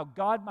areas of how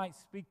God might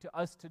speak to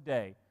us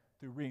today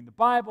through reading the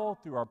Bible,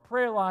 through our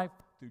prayer life,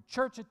 through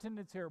church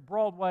attendance here at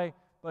Broadway.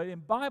 But in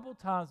Bible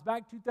times,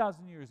 back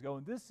 2,000 years ago,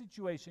 in this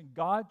situation,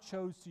 God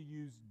chose to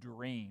use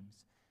dreams.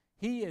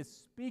 He is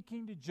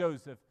speaking to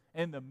Joseph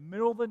in the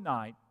middle of the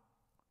night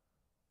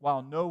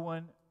while no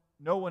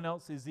one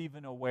else is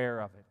even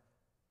aware of it.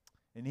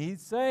 And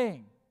he's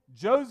saying,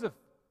 Joseph,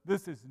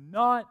 this is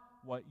not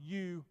what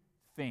you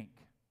think.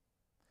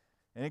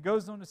 And it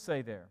goes on to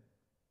say there,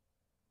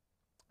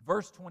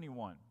 verse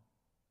 21,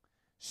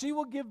 she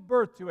will give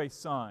birth to a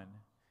son,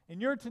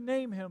 and you're to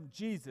name him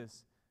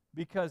Jesus,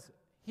 because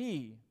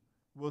he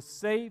will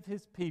save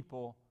his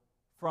people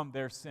from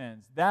their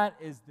sins. That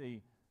is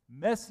the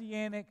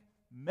messianic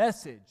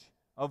message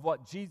of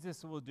what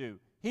Jesus will do.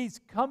 He's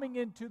coming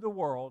into the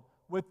world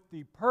with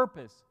the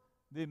purpose,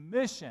 the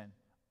mission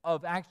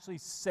of actually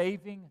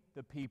saving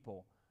the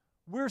people.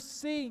 We're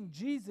seeing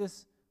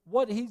Jesus,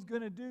 what He's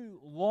going to do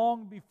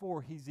long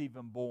before He's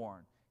even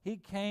born. He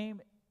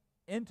came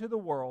into the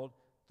world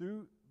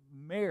through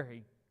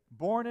Mary,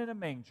 born in a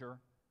manger,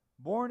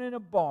 born in a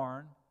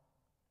barn,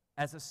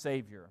 as a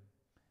Savior.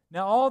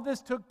 Now all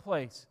this took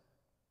place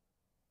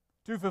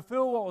to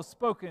fulfill what was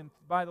spoken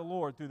by the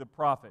Lord through the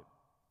prophet.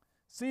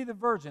 See, the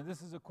virgin,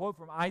 this is a quote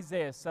from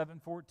Isaiah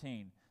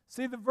 7:14.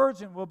 See, the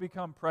virgin will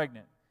become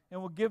pregnant and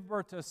will give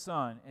birth to a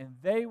son, and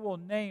they will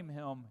name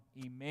him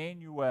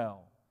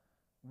Emmanuel,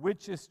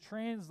 which is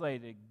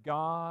translated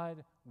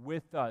God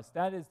with us.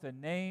 That is the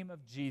name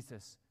of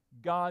Jesus,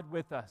 God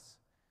with us.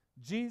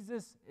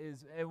 Jesus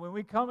is, and when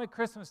we come at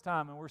Christmas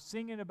time and we're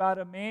singing about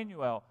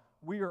Emmanuel,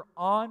 we are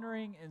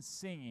honoring and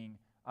singing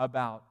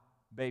about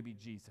baby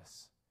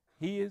Jesus.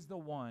 He is the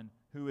one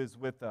who is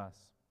with us.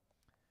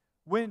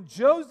 When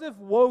Joseph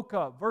woke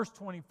up, verse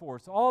 24,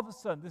 so all of a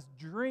sudden this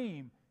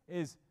dream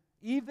is,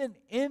 even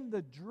in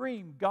the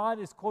dream, God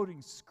is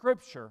quoting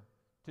Scripture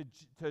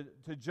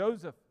to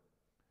Joseph.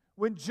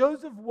 When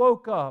Joseph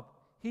woke up,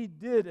 he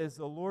did as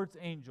the Lord's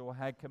angel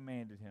had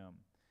commanded him.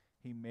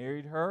 He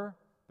married her,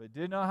 but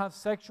did not have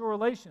sexual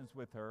relations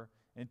with her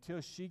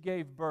until she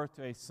gave birth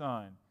to a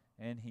son,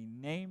 and he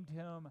named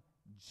him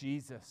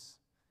Jesus.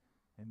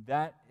 And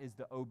that is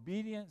the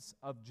obedience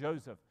of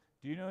Joseph.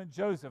 Do you know in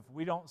Joseph,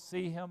 we don't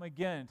see him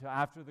again until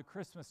after the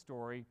Christmas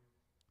story.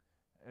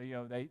 You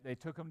know, they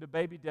took him to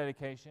baby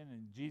dedication,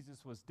 and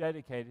Jesus was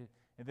dedicated.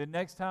 And the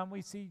next time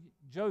we see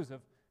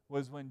Joseph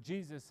was when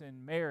Jesus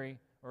and Mary,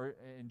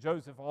 and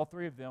Joseph, all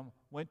three of them,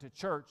 went to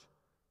church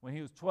when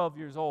he was 12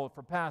 years old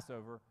for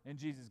Passover, and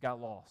Jesus got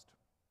lost.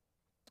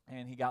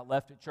 And he got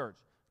left at church.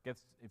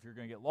 If you're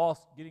going to get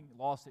lost, getting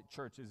lost at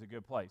church is a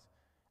good place.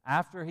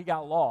 After he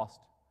got lost,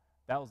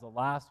 that was the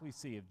last we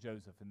see of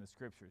Joseph in the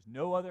Scriptures.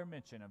 No other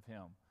mention of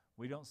him.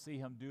 We don't see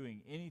him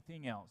doing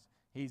anything else.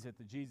 He's at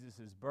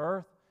Jesus'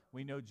 birth.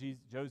 We know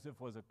Joseph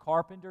was a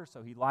carpenter,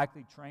 so he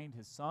likely trained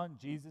his son,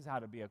 Jesus, how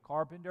to be a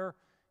carpenter.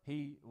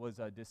 He was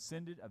a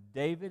descendant of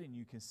David, and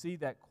you can see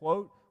that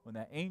quote when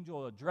that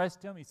angel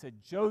addressed him. He said,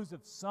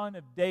 Joseph, son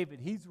of David.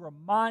 He's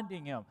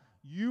reminding him,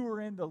 you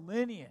are in the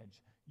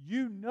lineage.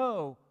 You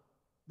know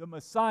the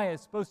Messiah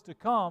is supposed to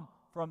come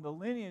from the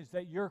lineage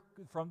that you're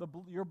from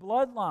your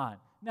bloodline.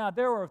 Now,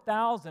 there were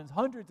thousands,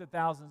 hundreds of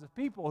thousands of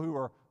people who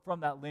were from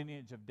that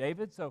lineage of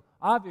David, so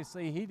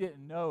obviously he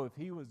didn't know if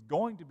he was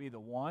going to be the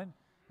one.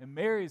 And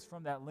Mary is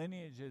from that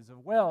lineage as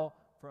well,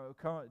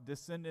 from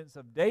descendants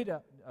of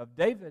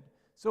David.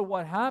 So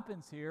what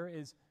happens here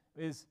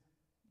is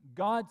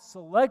God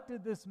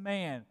selected this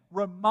man,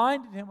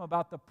 reminded him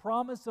about the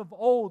promise of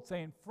old,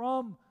 saying,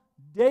 from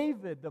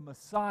David the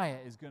Messiah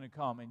is going to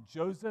come. And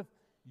Joseph,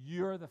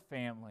 you're the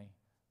family.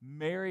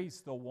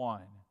 Mary's the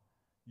one.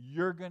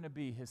 You're going to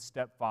be his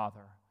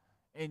stepfather.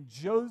 And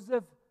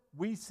Joseph,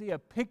 we see a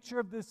picture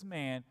of this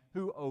man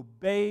who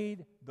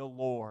obeyed the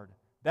Lord.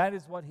 That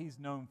is what he's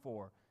known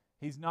for.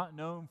 He's not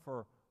known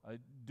for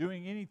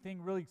doing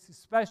anything really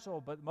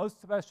special, but the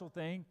most special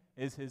thing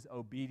is his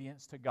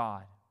obedience to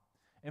God.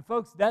 And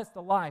folks, that's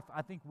the life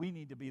I think we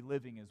need to be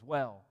living as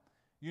well.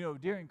 You know,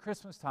 during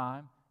Christmas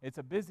time, it's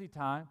a busy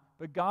time,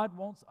 but God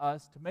wants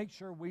us to make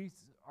sure we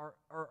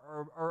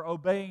are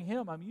obeying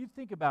Him. I mean, you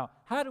think about,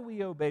 how do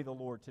we obey the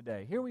Lord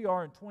today? Here we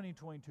are in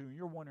 2022, and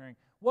you're wondering,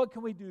 what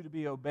can we do to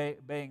be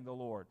obeying the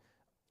Lord?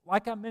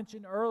 Like I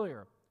mentioned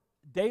earlier,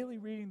 daily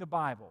reading the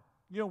Bible.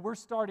 You know, we're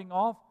starting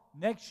off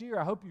next year.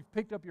 I hope you've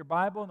picked up your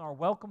Bible in our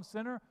Welcome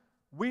Center.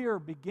 We are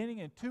beginning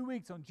in 2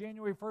 weeks on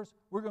January 1st.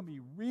 We're going to be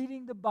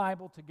reading the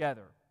Bible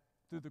together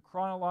through the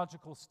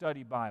Chronological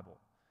Study Bible.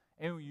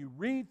 And when you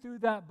read through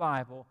that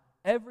Bible,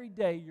 every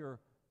day you're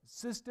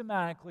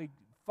systematically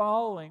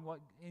following what,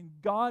 and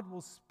God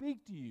will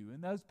speak to you in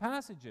those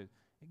passages.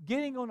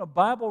 Getting on a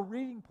Bible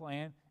reading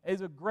plan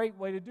is a great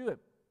way to do it.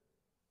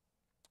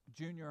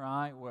 Junior and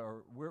I,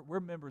 we're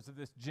members of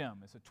this gym.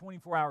 It's a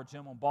 24-hour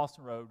gym on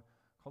Boston Road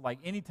called like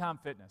Anytime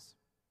Fitness.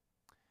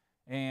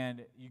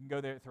 And you can go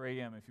there at 3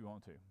 a.m. if you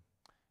want to.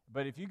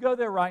 But if you go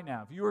there right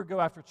now, if you were to go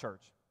after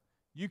church,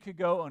 you could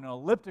go on an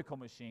elliptical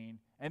machine,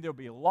 and there'll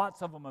be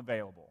lots of them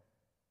available.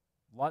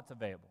 Lots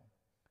available.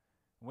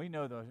 We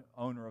know the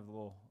owner of the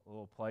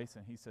little place,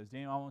 and he says,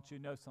 Daniel, I want you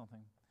to know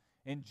something.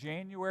 In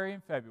January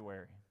and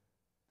February,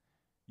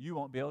 you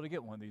won't be able to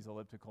get one of these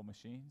elliptical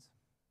machines.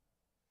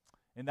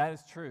 And that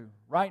is true.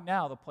 Right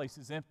now, the place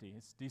is empty.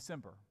 It's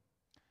December.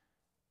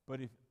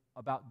 But if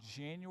about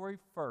January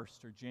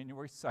 1st or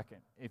January 2nd,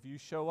 if you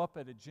show up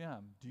at a gym,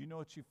 do you know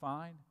what you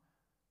find?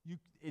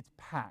 It's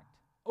packed,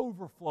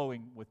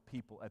 overflowing with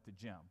people at the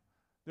gym.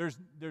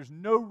 There's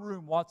no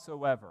room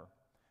whatsoever.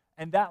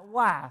 And that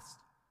lasts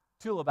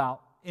till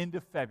about end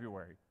of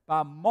February.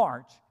 By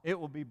March, it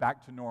will be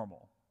back to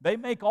normal. They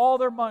make all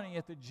their money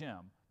at the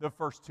gym the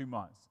first 2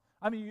 months.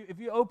 I mean, if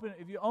you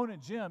own a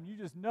gym, you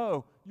just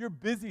know your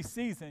busy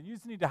season. You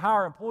just need to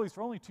hire employees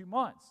for only 2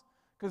 months,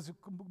 because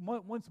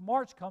once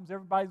March comes,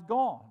 everybody's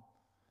gone.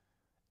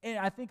 And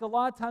I think a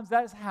lot of times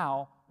that's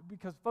how,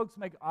 because folks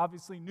make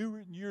obviously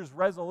New Year's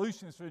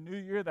resolutions for the new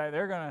year that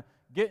they're going to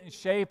get in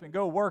shape and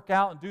go work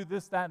out and do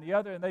this, that, and the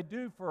other, and they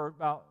do for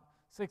about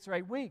 6 or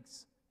 8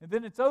 weeks, and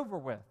then it's over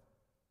with.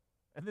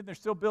 And then they're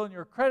still billing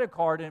your credit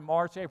card in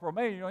March, April,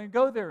 May. You don't even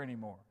go there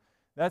anymore.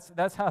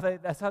 That's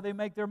how they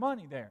make their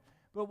money there.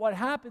 But what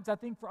happens, I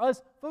think, for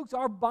us, folks,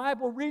 our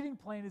Bible reading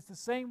plan is the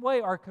same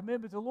way, our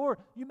commitment to the Lord.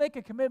 You make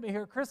a commitment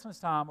here at Christmas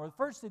time or the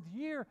first of the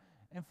year,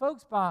 and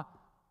folks, by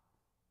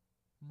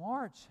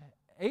March,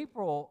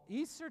 April,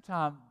 Easter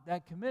time,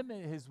 that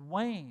commitment has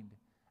waned.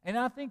 And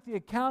I think the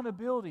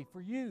accountability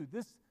for you,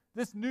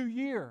 this new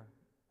year,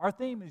 our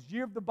theme is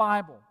Year of the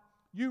Bible.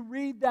 You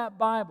read that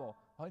Bible.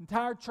 Our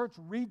entire church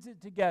reads it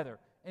together,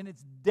 and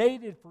it's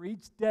dated for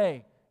each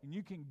day, and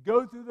you can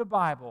go through the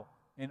Bible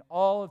in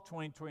all of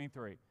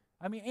 2023.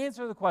 I mean,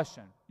 answer the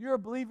question. You're a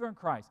believer in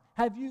Christ.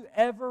 Have you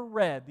ever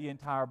read the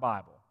entire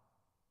Bible?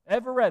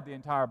 Ever read the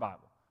entire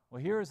Bible?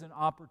 Well, here is an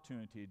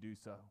opportunity to do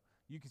so.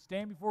 You can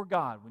stand before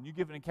God when you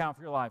give an account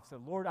for your life. Say,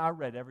 Lord, I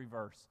read every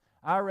verse.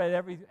 I read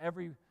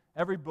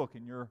every book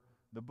in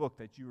the book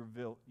that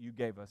you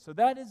gave us. So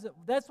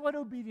that's what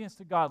obedience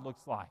to God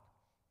looks like.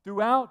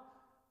 Throughout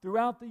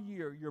the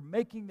year, you're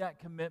making that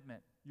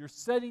commitment. You're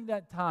setting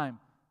that time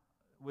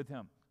with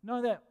Him.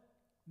 Not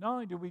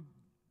only do we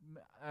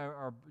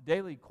our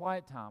daily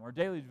quiet time, our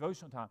daily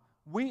devotional time,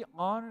 we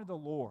honor the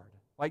Lord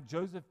like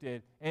Joseph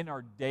did in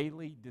our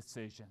daily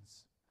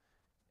decisions.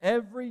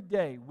 Every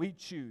day we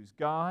choose,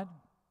 God,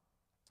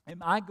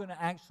 am I going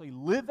to actually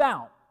live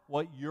out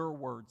what your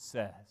word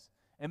says?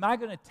 Am I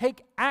going to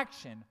take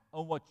action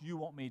on what you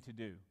want me to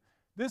do?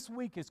 This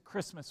week is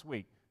Christmas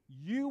week.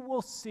 You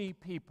will see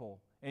people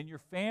in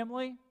your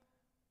family,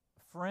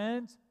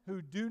 friends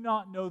who do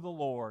not know the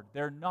Lord.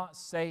 They're not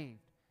saved.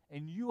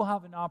 And you'll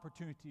have an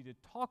opportunity to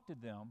talk to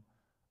them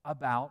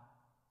about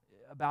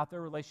their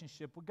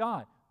relationship with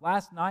God.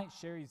 Last night,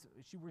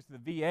 she works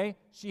at the VA.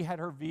 She had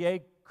her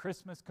VA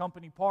Christmas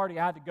company party.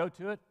 I had to go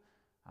to it.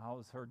 I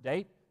was her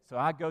date, so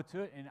I go to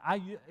it. And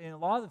a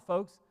lot of the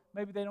folks,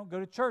 maybe they don't go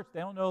to church.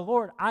 They don't know the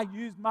Lord. I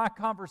use my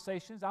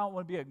conversations. I don't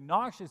want to be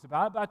obnoxious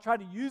about it, but I try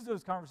to use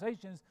those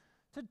conversations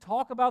to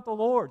talk about the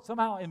Lord.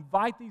 Somehow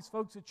invite these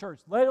folks to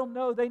church. Let them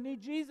know they need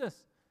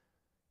Jesus,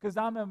 because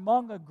I'm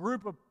among a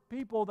group of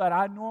people that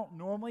I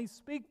normally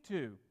speak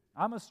to.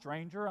 I'm a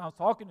stranger. I was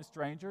talking to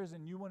strangers,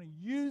 and you want to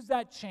use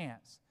that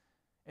chance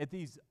at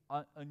these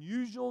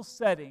unusual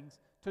settings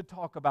to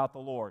talk about the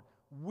Lord.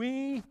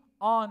 We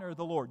honor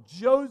the Lord.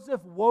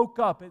 Joseph woke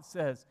up, it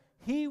says.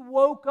 He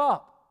woke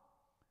up,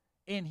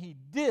 and he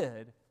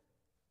did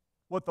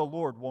what the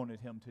Lord wanted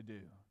him to do.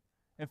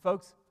 And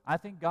folks, I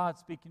think God's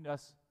speaking to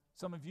us,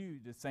 some of you,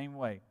 the same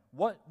way.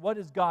 What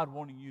is God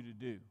wanting you to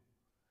do?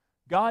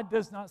 God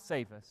does not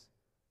save us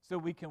so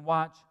we can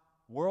watch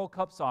World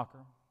Cup soccer,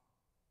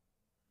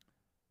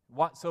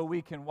 so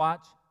we can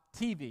watch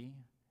TV,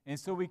 and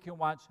so we can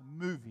watch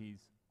movies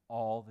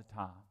all the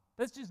time.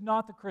 That's just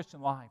not the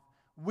Christian life.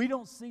 We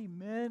don't see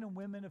men and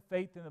women of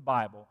faith in the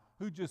Bible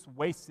who just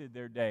wasted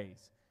their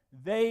days.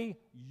 They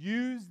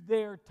used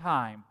their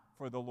time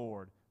for the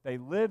Lord. They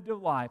lived a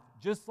life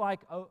just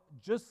like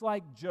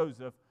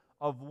Joseph,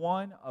 of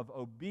one of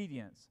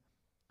obedience.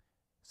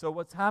 So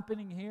what's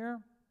happening here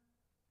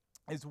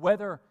is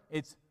whether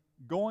it's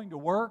going to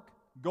work,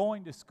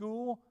 going to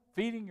school,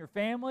 feeding your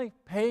family,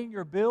 paying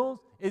your bills,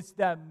 it's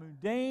that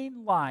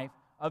mundane life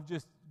of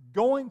just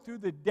going through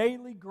the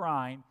daily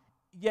grind,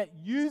 yet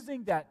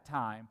using that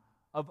time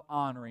of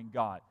honoring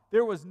God.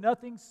 There was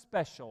nothing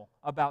special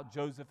about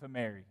Joseph and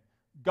Mary.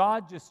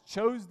 God just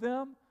chose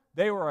them.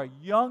 They were a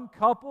young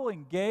couple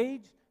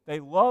engaged. They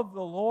loved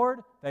the Lord.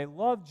 They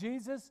loved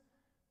Jesus.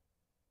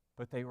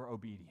 But they were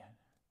obedient.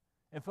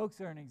 And folks,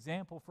 they're an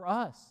example for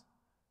us.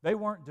 They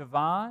weren't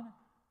divine.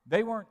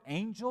 They weren't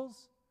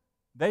angels.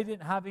 They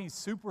didn't have any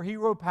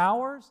superhero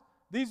powers.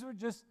 These were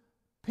just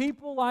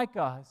people like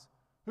us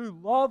who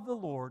love the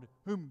Lord,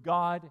 whom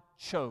God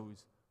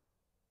chose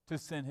to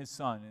send His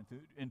Son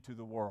into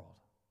the world.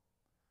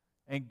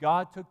 And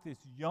God took this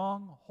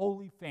young,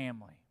 holy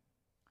family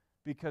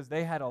because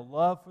they had a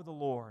love for the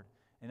Lord.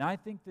 And I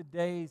think the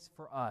days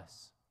for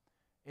us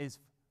is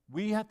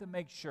we have to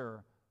make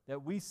sure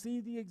that we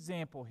see the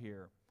example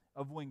here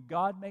of when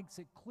God makes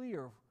it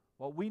clear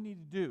what we need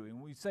to do.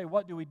 And we say,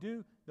 what do we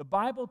do? The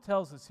Bible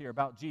tells us here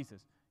about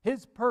Jesus.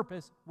 His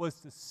purpose was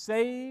to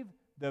save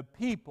the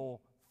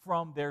people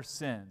from their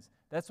sins.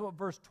 That's what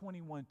verse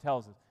 21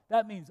 tells us.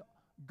 That means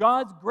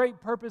God's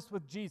great purpose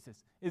with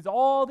Jesus is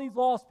all these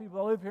lost people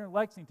that live here in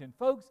Lexington.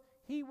 Folks,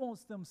 He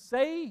wants them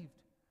saved.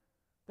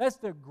 That's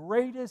the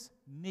greatest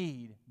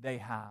need they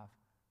have.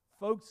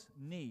 Folks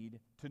need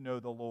to know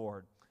the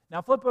Lord.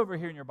 Now flip over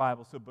here in your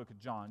Bibles to the book of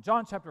John.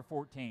 John chapter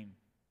 14.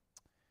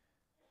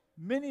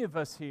 Many of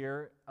us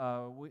here,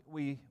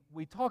 we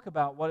talk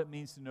about what it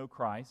means to know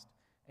Christ.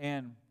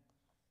 And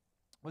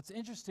what's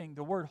interesting,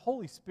 the word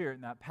Holy Spirit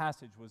in that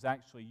passage was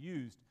actually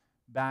used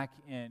back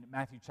in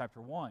Matthew chapter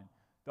 1.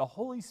 The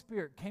Holy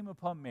Spirit came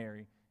upon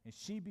Mary, and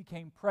she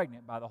became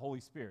pregnant by the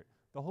Holy Spirit.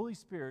 The Holy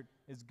Spirit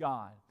is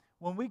God.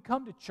 When we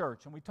come to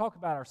church and we talk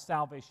about our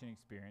salvation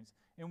experience,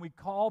 and we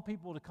call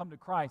people to come to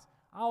Christ,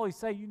 I always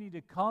say you need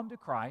to come to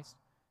Christ.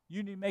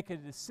 You need to make a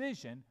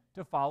decision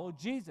to follow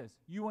Jesus.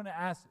 You want to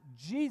ask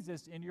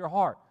Jesus into your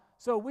heart.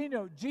 So we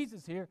know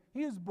Jesus here,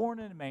 He was born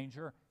in a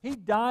manger. He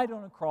died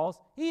on a cross.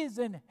 He is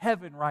in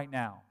heaven right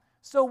now.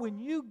 So when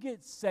you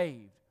get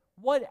saved,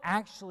 what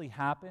actually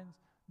happens?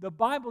 The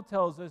Bible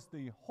tells us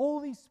the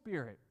Holy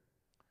Spirit,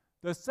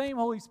 the same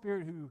Holy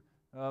Spirit who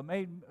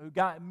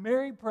got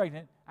Mary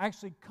pregnant,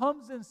 actually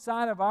comes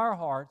inside of our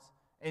hearts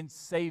and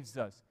saves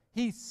us.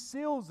 He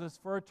seals us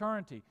for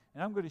eternity.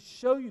 And I'm going to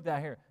show you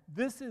that here.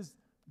 This is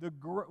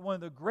one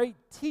of the great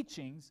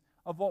teachings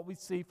of what we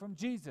see from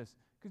Jesus.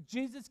 Because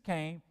Jesus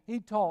came, He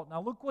taught.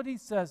 Now look what He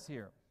says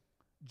here.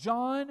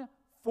 John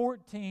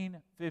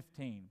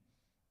 14:15.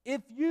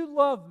 If you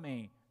love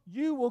me,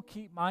 you will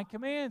keep my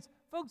commands.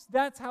 Folks,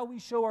 that's how we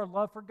show our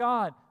love for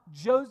God.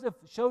 Joseph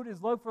showed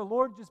his love for the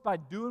Lord just by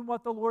doing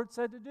what the Lord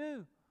said to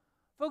do.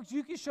 Folks,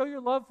 you can show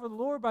your love for the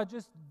Lord by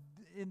just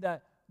in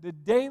the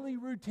daily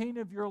routine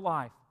of your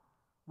life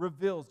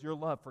reveals your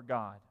love for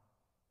God.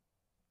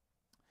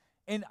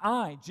 And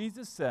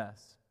Jesus says,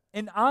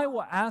 and I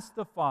will ask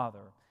the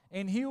Father,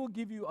 and He will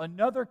give you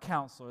another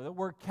counselor. The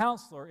word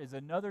counselor is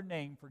another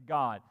name for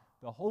God.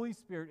 The Holy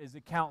Spirit is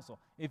a counsel.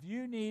 If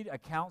you need a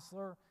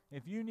counselor,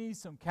 if you need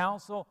some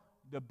counsel,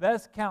 the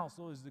best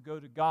counsel is to go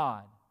to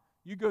God.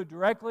 You go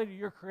directly to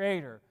your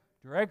Creator,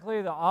 directly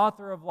to the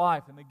author of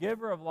life and the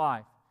giver of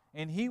life,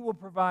 and He will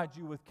provide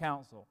you with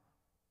counsel.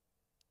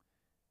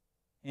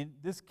 And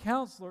this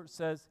counselor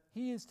says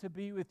He is to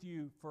be with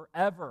you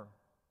forever.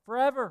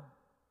 Forever.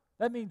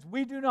 That means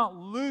we do not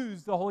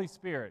lose the Holy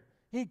Spirit.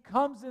 He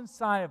comes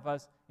inside of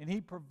us and He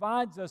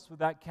provides us with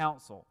that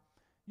counsel.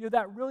 You know,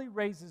 that really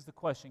raises the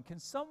question, can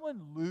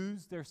someone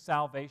lose their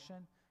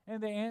salvation?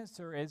 And the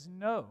answer is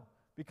no,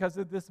 because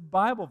of this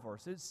Bible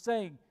verse. It's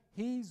saying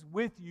He's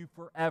with you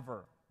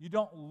forever. You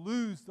don't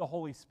lose the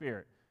Holy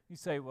Spirit. You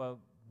say, well,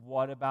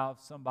 what about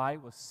if somebody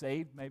was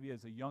saved maybe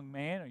as a young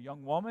man or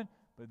young woman,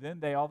 but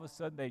then all of a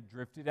sudden they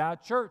drifted out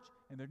of church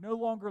and they're no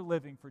longer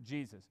living for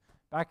Jesus?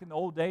 Back in the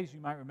old days, you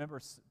might remember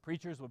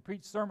preachers would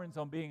preach sermons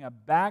on being a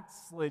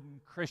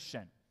backslidden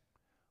Christian.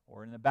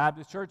 Or in the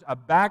Baptist church, a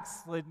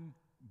backslidden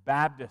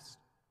Baptist.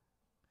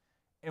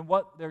 And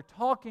what they're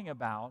talking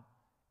about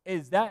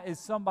is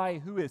somebody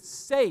who is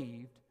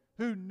saved,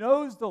 who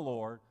knows the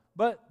Lord,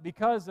 but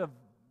because of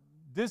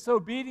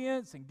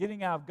disobedience and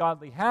getting out of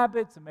godly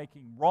habits and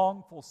making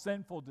wrongful,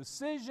 sinful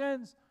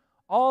decisions,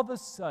 all of a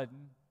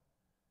sudden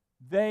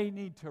they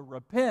need to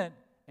repent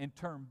and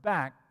turn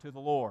back to the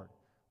Lord.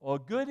 Well, a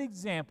good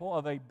example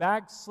of a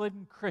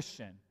backslidden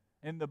Christian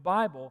in the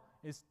Bible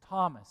is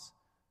Thomas.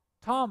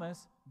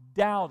 Thomas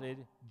doubted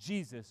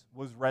Jesus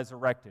was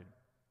resurrected.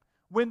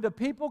 When the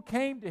people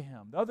came to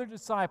him, the other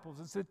disciples,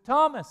 and said,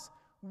 Thomas,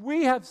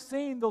 we have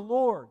seen the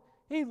Lord.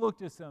 He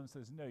looked at them and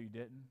says, no, you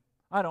didn't.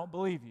 I don't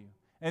believe you.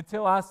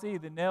 Until I see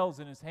the nails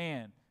in his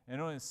hand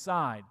and on his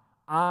side,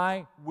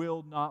 I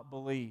will not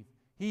believe.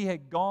 He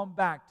had gone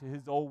back to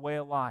his old way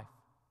of life.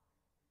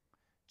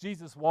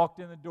 Jesus walked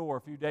in the door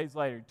a few days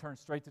later. He turned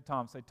straight to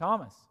Thomas and said,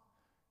 Thomas,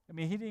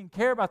 he didn't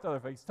care about the other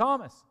face.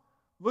 Thomas,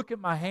 look at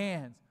my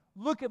hands.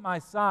 Look at my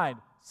side.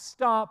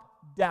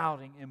 Stop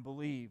doubting and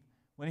believe.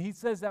 When he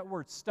says that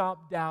word,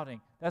 stop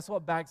doubting, that's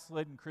what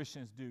backslidden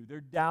Christians do.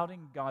 They're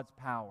doubting God's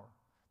power.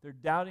 They're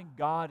doubting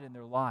God in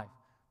their life.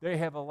 They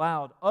have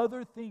allowed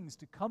other things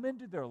to come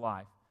into their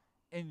life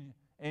and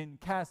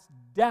cast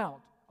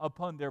doubt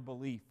upon their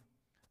belief.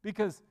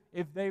 Because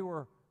if they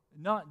were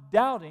not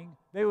doubting,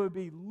 they would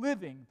be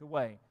living the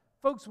way.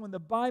 Folks, when the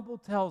Bible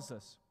tells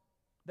us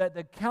that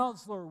the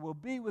counselor will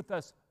be with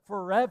us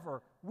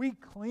forever, we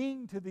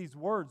cling to these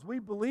words. We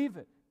believe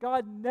it.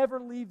 God never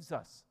leaves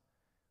us.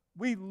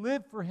 We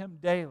live for Him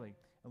daily.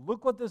 And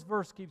look what this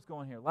verse keeps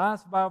going here.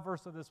 Last Bible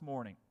verse of this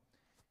morning.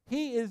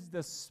 He is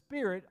the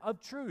Spirit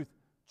of truth.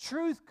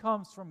 Truth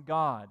comes from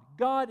God.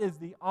 God is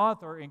the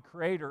author and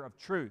creator of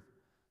truth.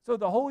 So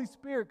the Holy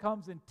Spirit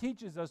comes and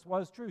teaches us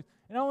what is truth.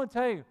 And I want to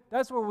tell you,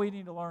 that's where we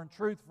need to learn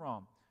truth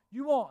from.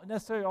 You won't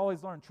necessarily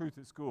always learn truth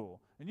at school.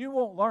 And you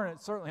won't learn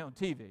it certainly on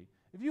TV.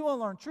 If you want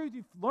to learn truth,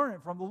 you learn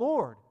it from the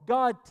Lord.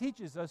 God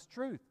teaches us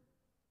truth.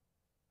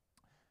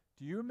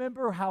 Do you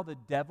remember how the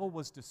devil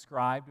was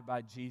described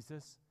by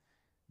Jesus?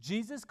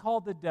 Jesus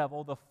called the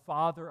devil the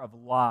father of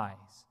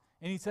lies.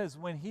 And he says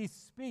when he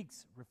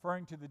speaks,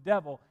 referring to the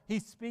devil, he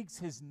speaks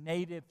his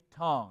native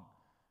tongue.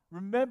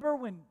 Remember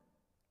when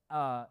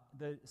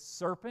the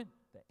serpent,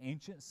 the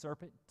ancient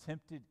serpent,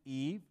 tempted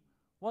Eve?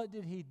 What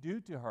did he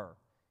do to her?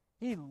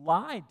 He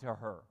lied to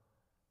her.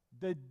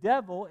 The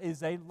devil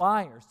is a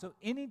liar. So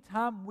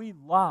anytime we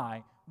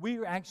lie, we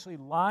are actually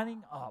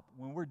lining up.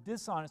 When we're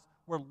dishonest,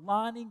 we're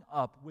lining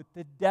up with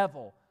the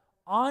devil.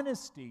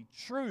 Honesty,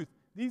 truth,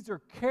 these are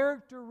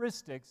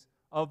characteristics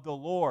of the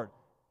Lord.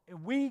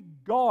 And we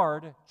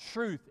guard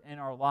truth in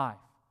our life.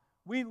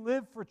 We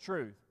live for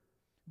truth.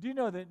 Do you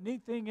know the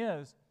neat thing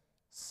is,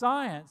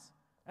 science,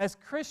 as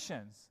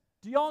Christians,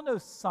 do y'all know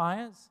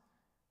science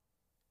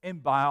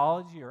and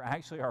biology are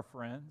actually our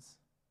friends?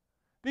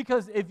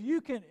 Because if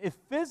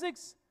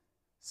physics,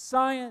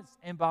 science,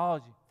 and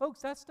biology,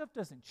 folks, that stuff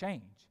doesn't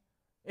change.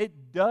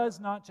 It does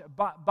not change.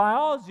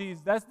 Biology,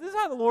 this is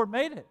how the Lord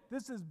made it.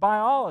 This is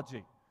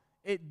biology.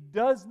 It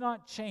does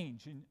not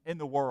change in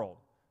the world.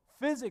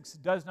 Physics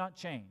does not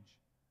change.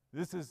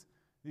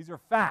 These are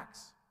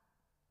facts.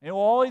 And it will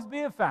always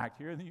be a fact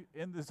here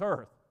in this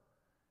earth.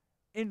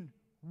 And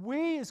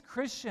we as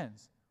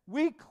Christians,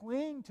 we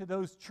cling to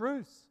those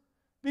truths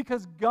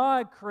because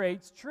God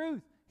creates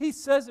truth. He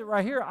says it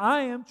right here,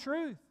 I am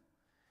truth.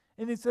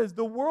 And He says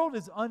the world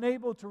is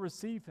unable to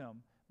receive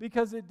Him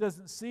because it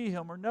doesn't see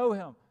Him or know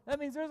Him. That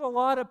means there's a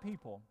lot of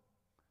people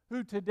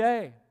who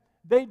today,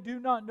 they do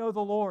not know the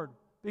Lord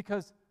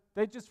because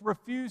they just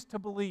refuse to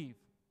believe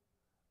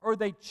or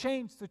they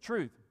change the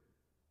truth.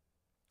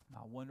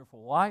 My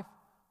wonderful wife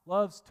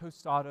loves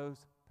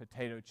Tostados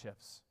potato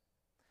chips.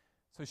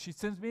 So she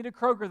sends me to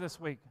Kroger this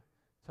week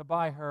to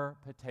buy her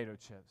potato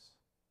chips.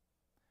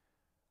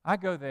 I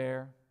go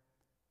there,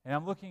 and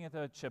I'm looking at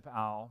the chip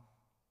aisle,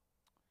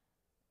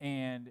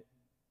 and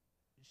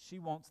she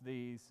wants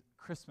these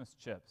Christmas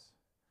chips.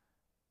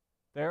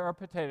 There are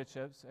potato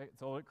chips, it's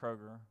sold at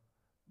Kroger,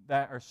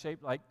 that are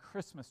shaped like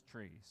Christmas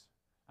trees.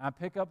 I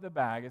pick up the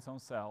bag, it's on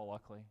sale,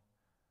 luckily.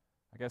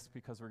 I guess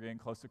because we're getting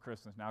close to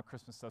Christmas now,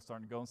 Christmas stuff's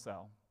starting to go on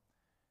sale.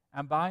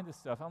 I'm buying this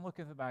stuff, I'm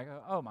looking at the bag,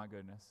 oh my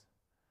goodness.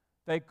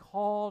 They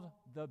called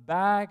the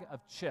bag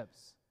of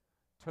chips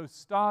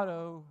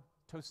Tostados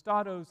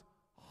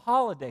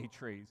holiday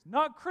trees.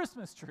 Not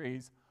Christmas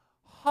trees,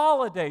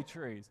 holiday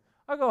trees.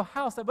 I go,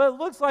 how sad? But it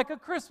looks like a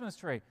Christmas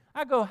tree.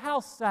 I go, how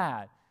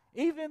sad.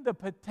 Even the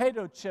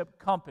potato chip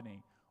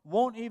company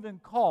won't even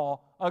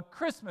call a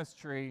Christmas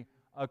tree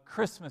a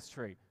Christmas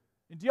tree.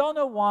 And do y'all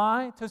know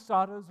why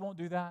Tostados won't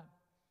do that?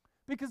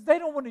 Because they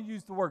don't want to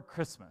use the word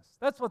Christmas.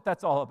 That's what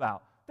that's all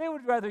about. They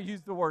would rather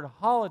use the word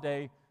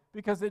holiday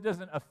because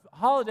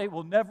holiday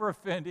will never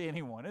offend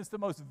anyone. It's the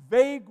most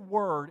vague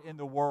word in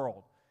the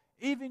world.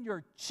 Even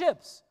your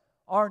chips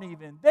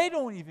they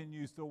don't even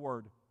use the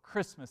word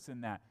Christmas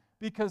in that.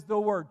 Because the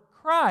word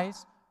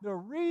Christ, the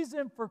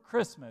reason for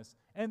Christmas,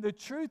 and the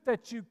truth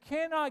that you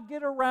cannot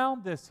get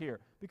around this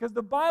here, because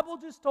the Bible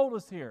just told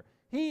us here,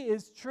 He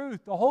is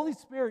truth. The Holy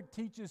Spirit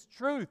teaches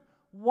truth.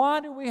 Why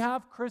do we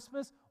have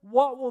Christmas?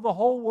 What will the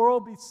whole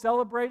world be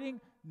celebrating?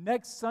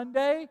 next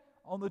Sunday,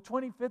 on the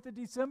 25th of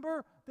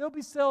December, they'll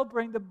be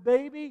celebrating the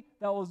baby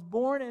that was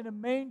born in a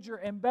manger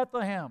in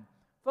Bethlehem.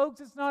 Folks,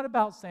 it's not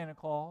about Santa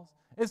Claus.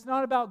 It's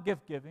not about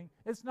gift giving.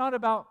 It's not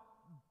about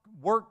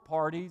work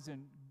parties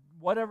and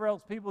whatever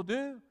else people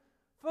do.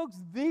 Folks,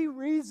 the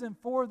reason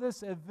for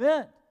this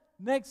event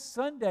next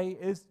Sunday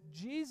is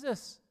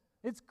Jesus.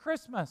 It's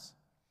Christmas.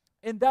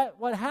 And that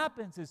what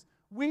happens is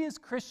we as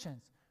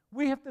Christians,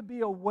 we have to be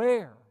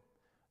aware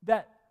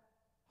that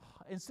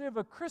instead of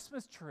a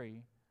Christmas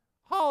tree,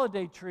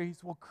 holiday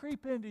trees will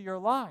creep into your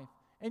life.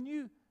 And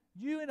you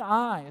and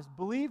I as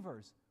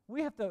believers,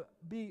 we have to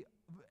be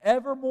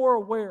ever more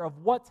aware of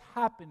what's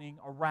happening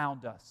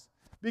around us.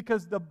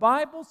 Because the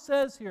Bible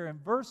says here in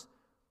verse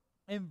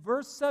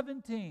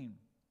 17,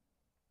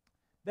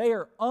 they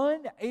are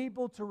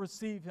unable to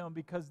receive him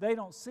because they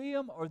don't see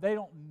him or they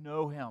don't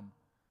know him.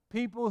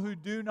 People who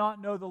do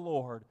not know the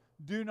Lord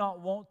do not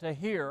want to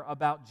hear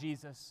about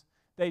Jesus.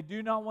 They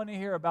do not want to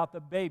hear about the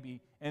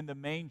baby in the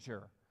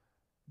manger.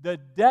 The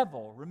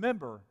devil,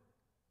 remember,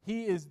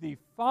 he is the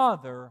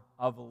father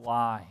of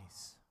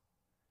lies.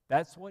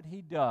 That's what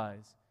he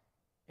does.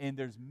 And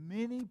there's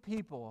many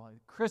people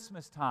at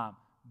Christmas time,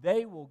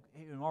 they will,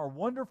 in our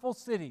wonderful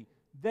city,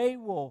 they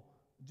will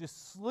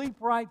just sleep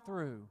right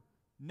through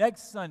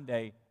next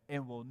Sunday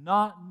and will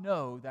not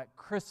know that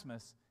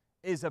Christmas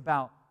is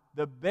about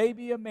the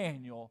baby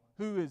Emmanuel,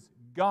 who is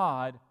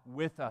God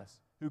with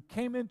us, who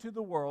came into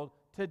the world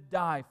to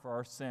die for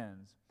our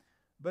sins.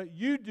 But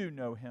you do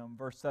know him,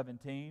 verse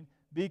 17,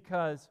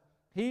 because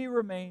he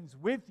remains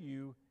with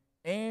you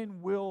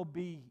and will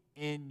be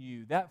in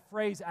you. That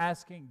phrase,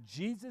 asking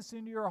Jesus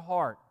into your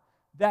heart,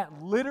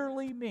 that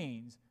literally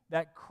means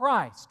that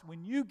Christ,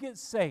 when you get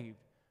saved,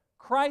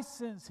 Christ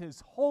sends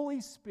his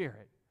Holy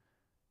Spirit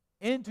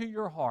into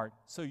your heart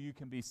so you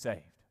can be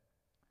saved.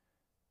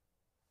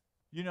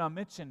 You know, I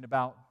mentioned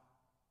about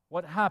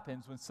what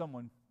happens when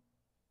someone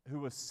who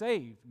was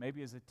saved,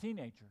 maybe as a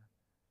teenager,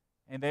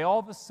 and they all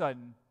of a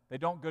sudden, they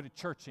don't go to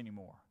church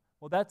anymore.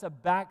 Well, that's a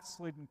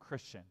backslidden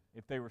Christian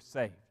if they were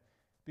saved.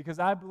 Because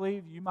I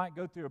believe you might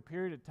go through a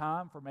period of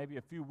time for maybe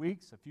a few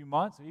weeks, a few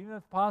months, or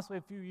even possibly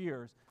a few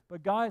years,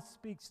 but God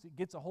speaks,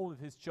 gets a hold of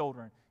his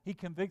children. He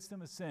convicts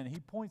them of sin. He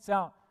points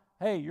out,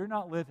 hey, you're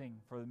not living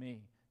for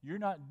me. You're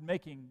not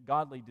making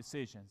godly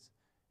decisions.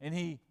 And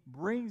he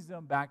brings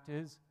them back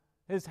to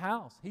his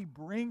house. He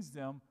brings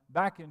them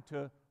back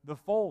into the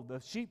fold,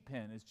 the sheep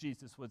pen, as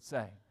Jesus would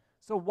say.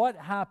 So what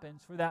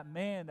happens for that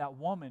man, that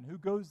woman who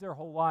goes their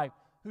whole life,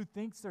 who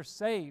thinks they're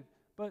saved,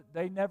 but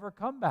they never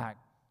come back?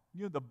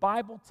 You know, the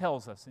Bible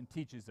tells us and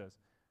teaches us.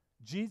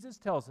 Jesus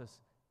tells us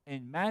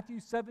in Matthew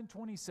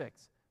 7:26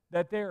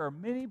 that there are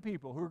many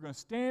people who are going to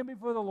stand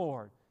before the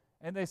Lord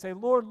and they say,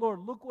 Lord, Lord,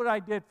 look what I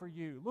did for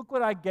you. Look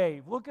what I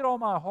gave. Look at all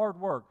my hard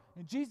work.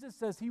 And Jesus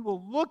says he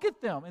will look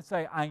at them and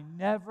say, I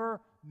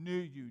never knew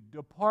you.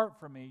 Depart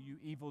from me, you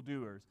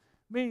evildoers.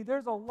 Meaning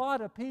there's a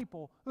lot of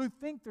people who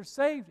think they're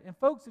saved. And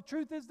folks, the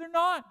truth is they're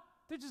not.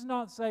 They're just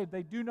not saved.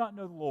 They do not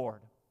know the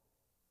Lord.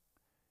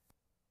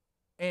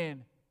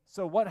 And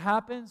so what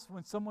happens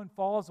when someone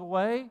falls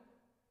away?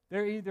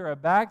 They're either a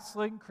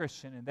backslidden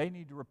Christian and they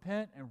need to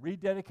repent and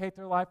rededicate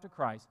their life to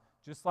Christ,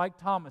 just like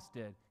Thomas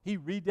did. He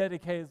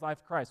rededicated his life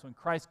to Christ when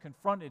Christ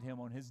confronted him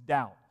on his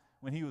doubt,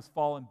 when he was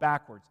falling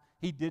backwards.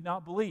 He did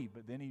not believe,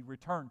 but then he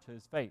returned to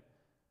his faith.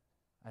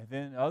 And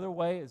then the other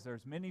way is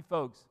there's many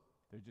folks,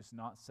 they're just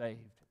not saved.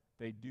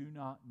 They do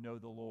not know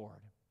the Lord.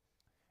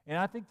 And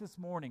I think this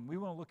morning we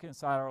want to look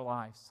inside our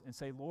lives and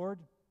say, Lord,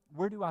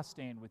 where do I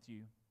stand with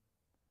you?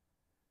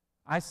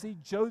 I see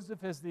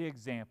Joseph as the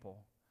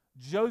example.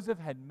 Joseph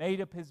had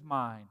made up his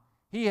mind.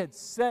 He had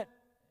set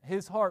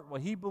his heart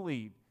what he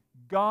believed.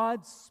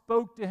 God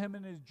spoke to him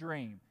in his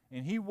dream,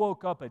 and he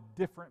woke up a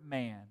different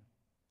man.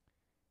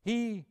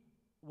 He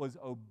was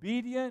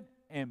obedient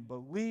and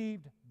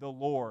believed the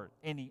Lord,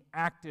 and he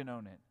acted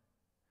on it.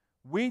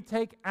 We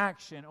take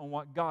action on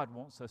what God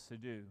wants us to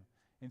do.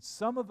 And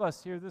some of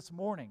us here this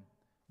morning,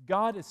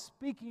 God is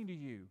speaking to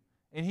you,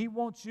 and he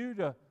wants you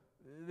to,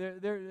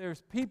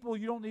 there's people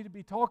you don't need to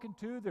be talking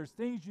to. There's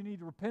things you need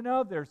to repent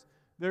of.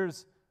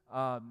 There's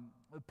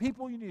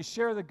people you need to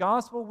share the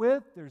gospel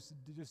with. There's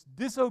just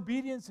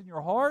disobedience in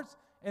your hearts,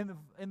 and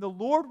the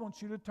Lord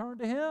wants you to turn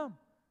to him.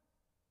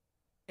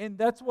 And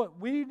that's what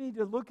we need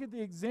to look at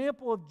the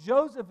example of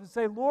Joseph and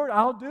say, Lord,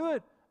 I'll do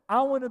it.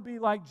 I want to be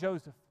like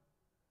Joseph.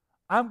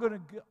 I'm going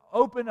to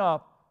open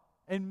up.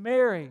 And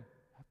Mary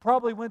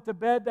probably went to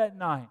bed that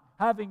night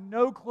having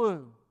no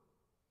clue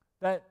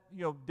that,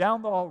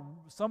 down the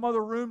hall, some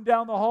other room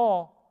down the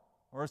hall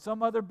or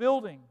some other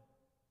building,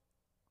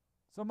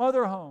 some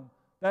other home,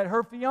 that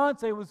her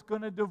fiance was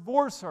going to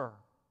divorce her.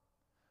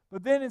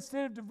 But then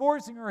instead of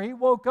divorcing her, he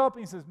woke up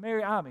and he says,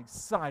 Mary, I'm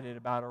excited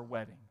about our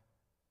wedding.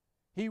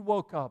 He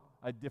woke up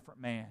a different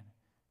man.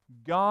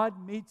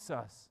 God meets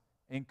us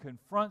and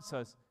confronts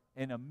us,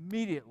 and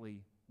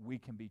immediately we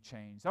can be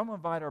changed. I'm going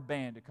to invite our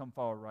band to come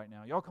forward right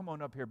now. Y'all come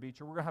on up here,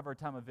 Beecher. We're going to have our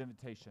time of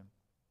invitation.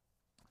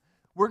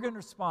 We're going to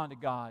respond to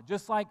God.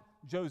 Just like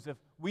Joseph,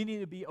 we need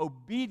to be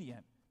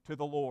obedient to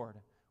the Lord.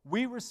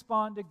 we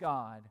respond to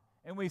God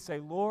and we say,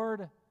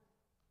 Lord,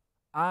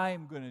 I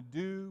am going to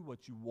do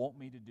what you want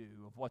me to do,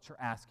 of what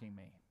you're asking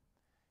me.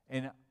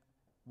 And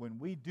when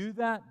we do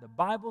that, the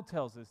Bible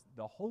tells us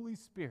the Holy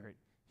Spirit,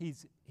 He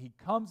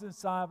comes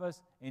inside of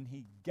us and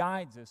He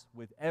guides us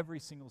with every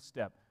single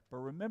step. But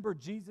remember,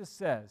 Jesus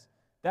says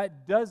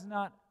that does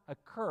not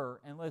occur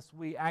unless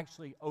we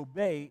actually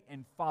obey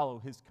and follow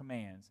His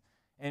commands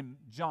in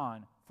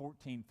John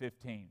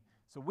 14:15.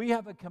 So we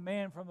have a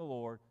command from the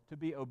Lord to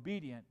be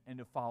obedient and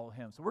to follow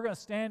Him. So we're going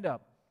to stand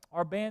up.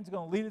 Our band's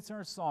going to lead us in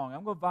our song.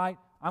 I'm going to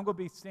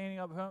be standing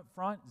up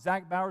front.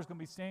 Zach Bauer's going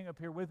to be standing up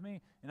here with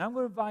me. And I'm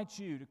going to invite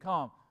you to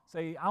come.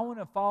 Say, I want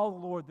to follow the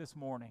Lord this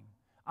morning.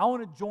 I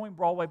want to join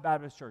Broadway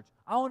Baptist Church.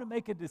 I want to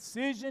make a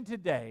decision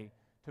today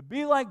to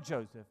be like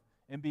Joseph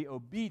and be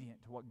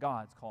obedient to what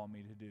God's calling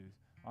me to do.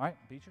 All right,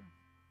 Beecher?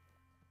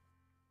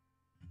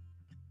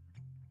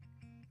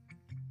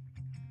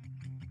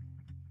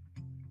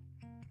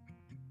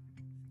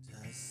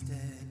 I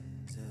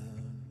stand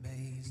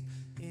amazed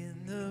in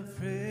the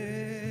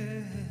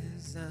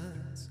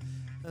presence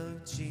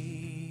of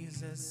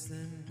Jesus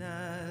the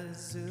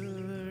Nazarene,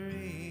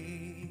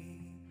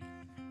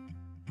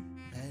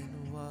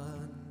 and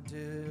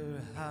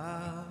wonder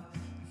how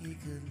He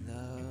could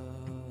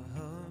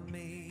love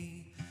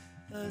me,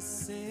 a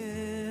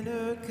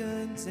sinner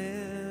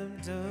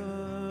condemned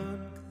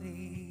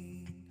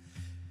unclean.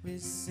 We're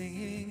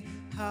singing,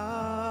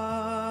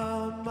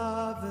 how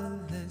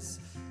marvelous,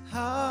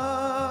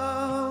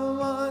 how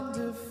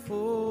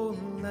wonderful,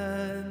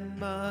 and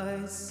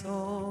my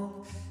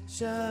song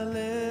shall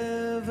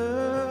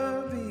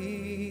ever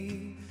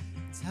be.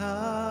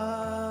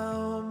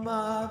 How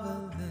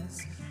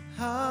marvelous,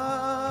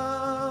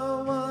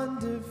 how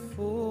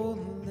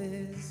wonderful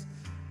is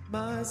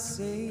my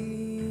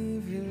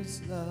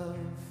Savior's love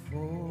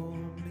for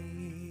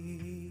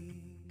me.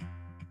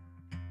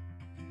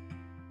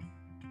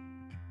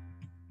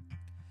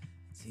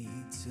 He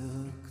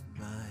took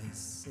my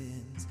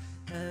sins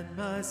and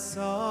my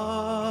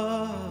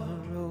sorrows,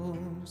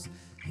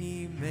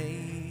 He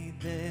made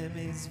them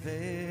His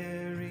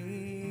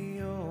very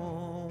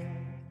own.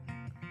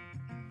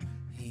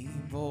 He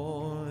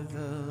bore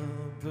the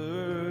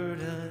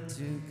burden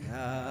to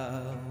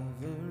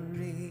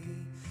Calvary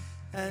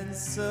and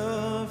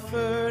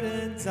suffered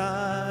and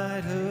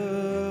died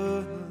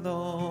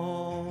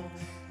alone.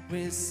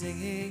 We're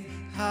singing,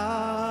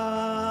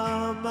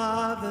 how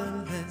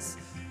marvelous,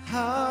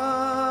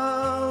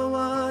 how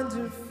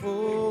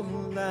wonderful,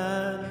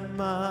 and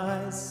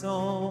my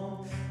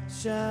song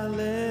shall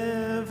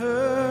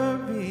ever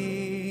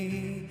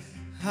be.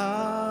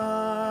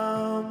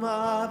 How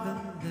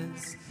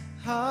marvelous,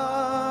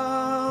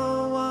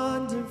 how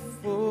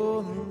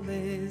wonderful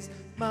is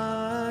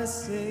my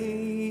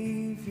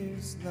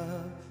Savior's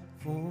love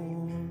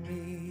for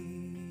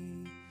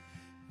me.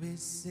 We're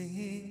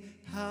singing,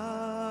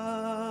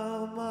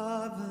 how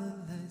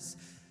marvelous,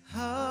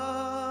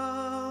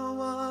 how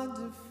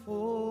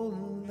wonderful,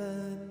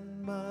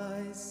 and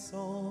my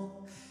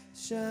song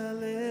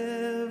shall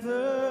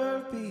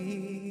ever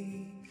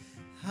be.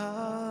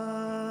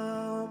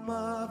 How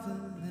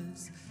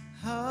marvelous,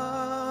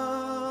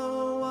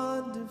 how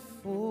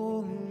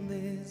wonderful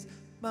is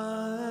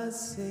my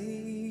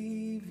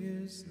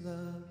Savior's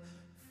love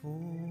for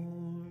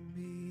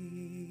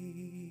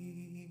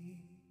me.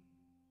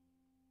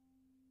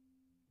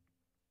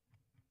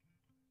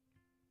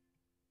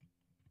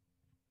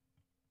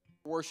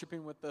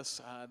 Worshiping with us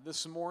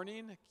this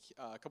morning.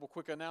 A couple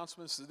quick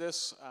announcements.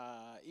 This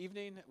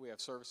evening we have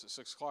service at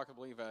 6 o'clock. I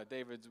believe,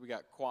 David, we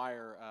got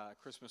choir,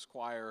 Christmas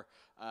choir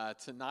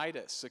tonight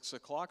at 6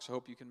 o'clock, so I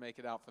hope you can make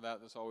it out for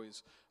that. That's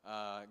always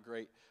a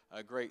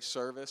great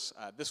service.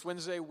 This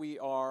Wednesday we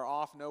are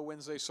off. No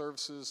Wednesday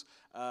services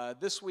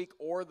this week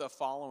or the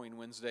following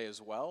Wednesday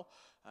as well.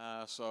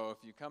 So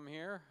if you come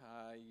here,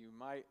 you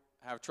might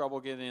have trouble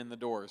getting in the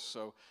doors.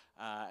 So,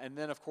 and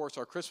then, of course,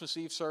 our Christmas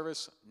Eve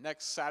service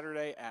next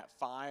Saturday at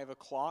 5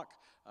 o'clock.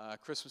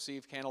 Christmas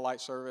Eve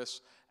candlelight service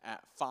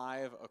at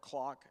 5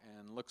 o'clock.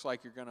 And looks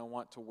like you're going to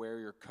want to wear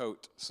your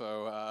coat,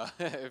 so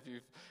if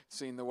you've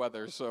seen the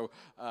weather. So,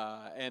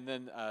 and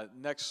then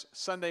next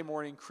Sunday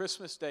morning,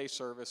 Christmas Day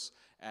service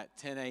at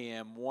 10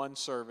 a.m., one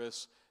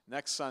service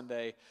next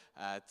Sunday,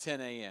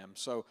 10 a.m.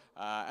 So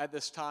at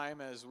this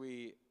time, as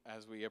we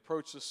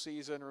approach the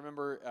season,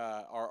 remember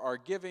our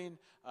giving,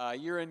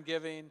 year-end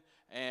giving,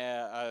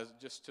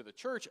 just to the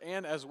church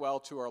and as well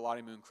to our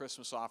Lottie Moon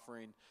Christmas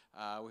offering.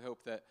 We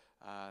hope that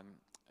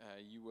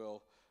you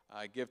will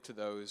give to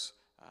those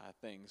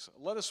things.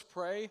 Let us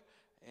pray,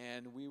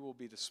 and we will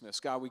be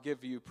dismissed. God, we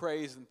give you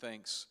praise and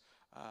thanks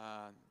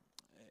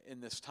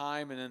in this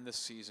time and in this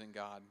season,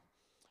 God,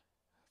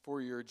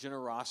 for your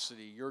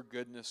generosity, your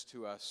goodness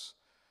to us,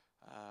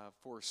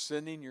 for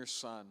sending your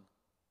Son.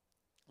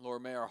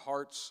 Lord, may our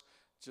hearts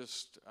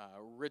just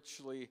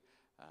richly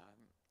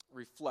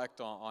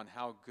reflect on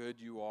how good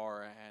you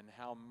are and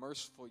how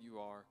merciful you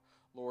are,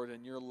 Lord,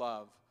 and your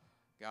love,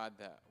 God,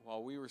 that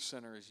while we were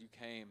sinners, you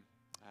came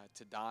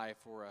to die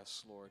for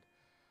us, Lord.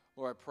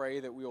 Lord, I pray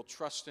that we will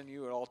trust in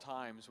you at all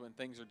times when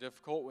things are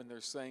difficult, when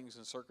there's things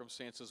and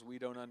circumstances we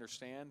don't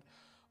understand.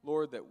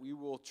 Lord, that we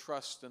will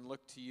trust and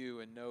look to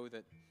you and know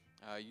that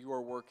you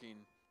are working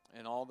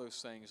in all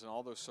those things and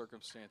all those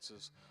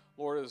circumstances.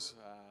 Lord, as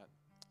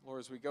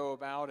we go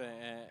about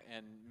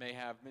and may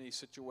have many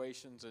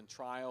situations and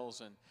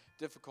trials and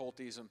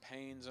difficulties and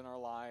pains in our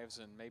lives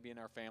and maybe in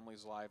our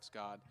families' lives,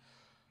 God,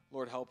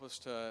 Lord, help us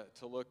to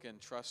look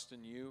and trust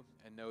in you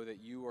and know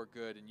that you are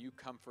good and you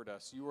comfort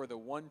us. You are the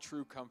one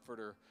true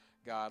comforter,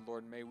 God.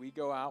 Lord, may we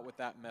go out with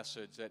that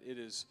message that it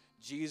is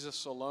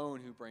Jesus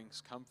alone who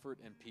brings comfort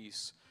and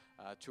peace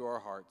to our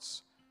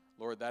hearts.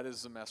 Lord, that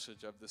is the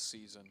message of this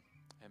season,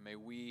 and may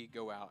we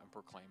go out and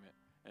proclaim it.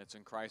 And it's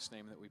in Christ's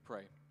name that we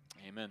pray.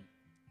 Amen.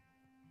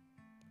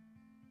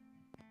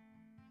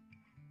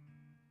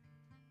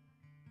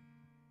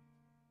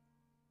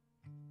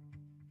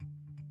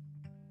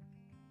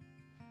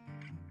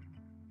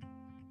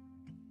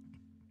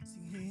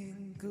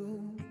 Sing,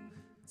 go,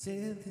 tell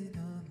it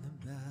on the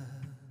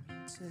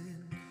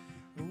mountain,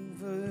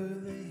 over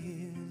the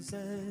hills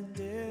and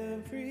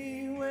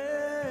everywhere.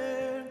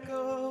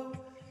 Go,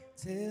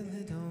 tell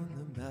it on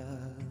the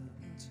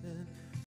mountain,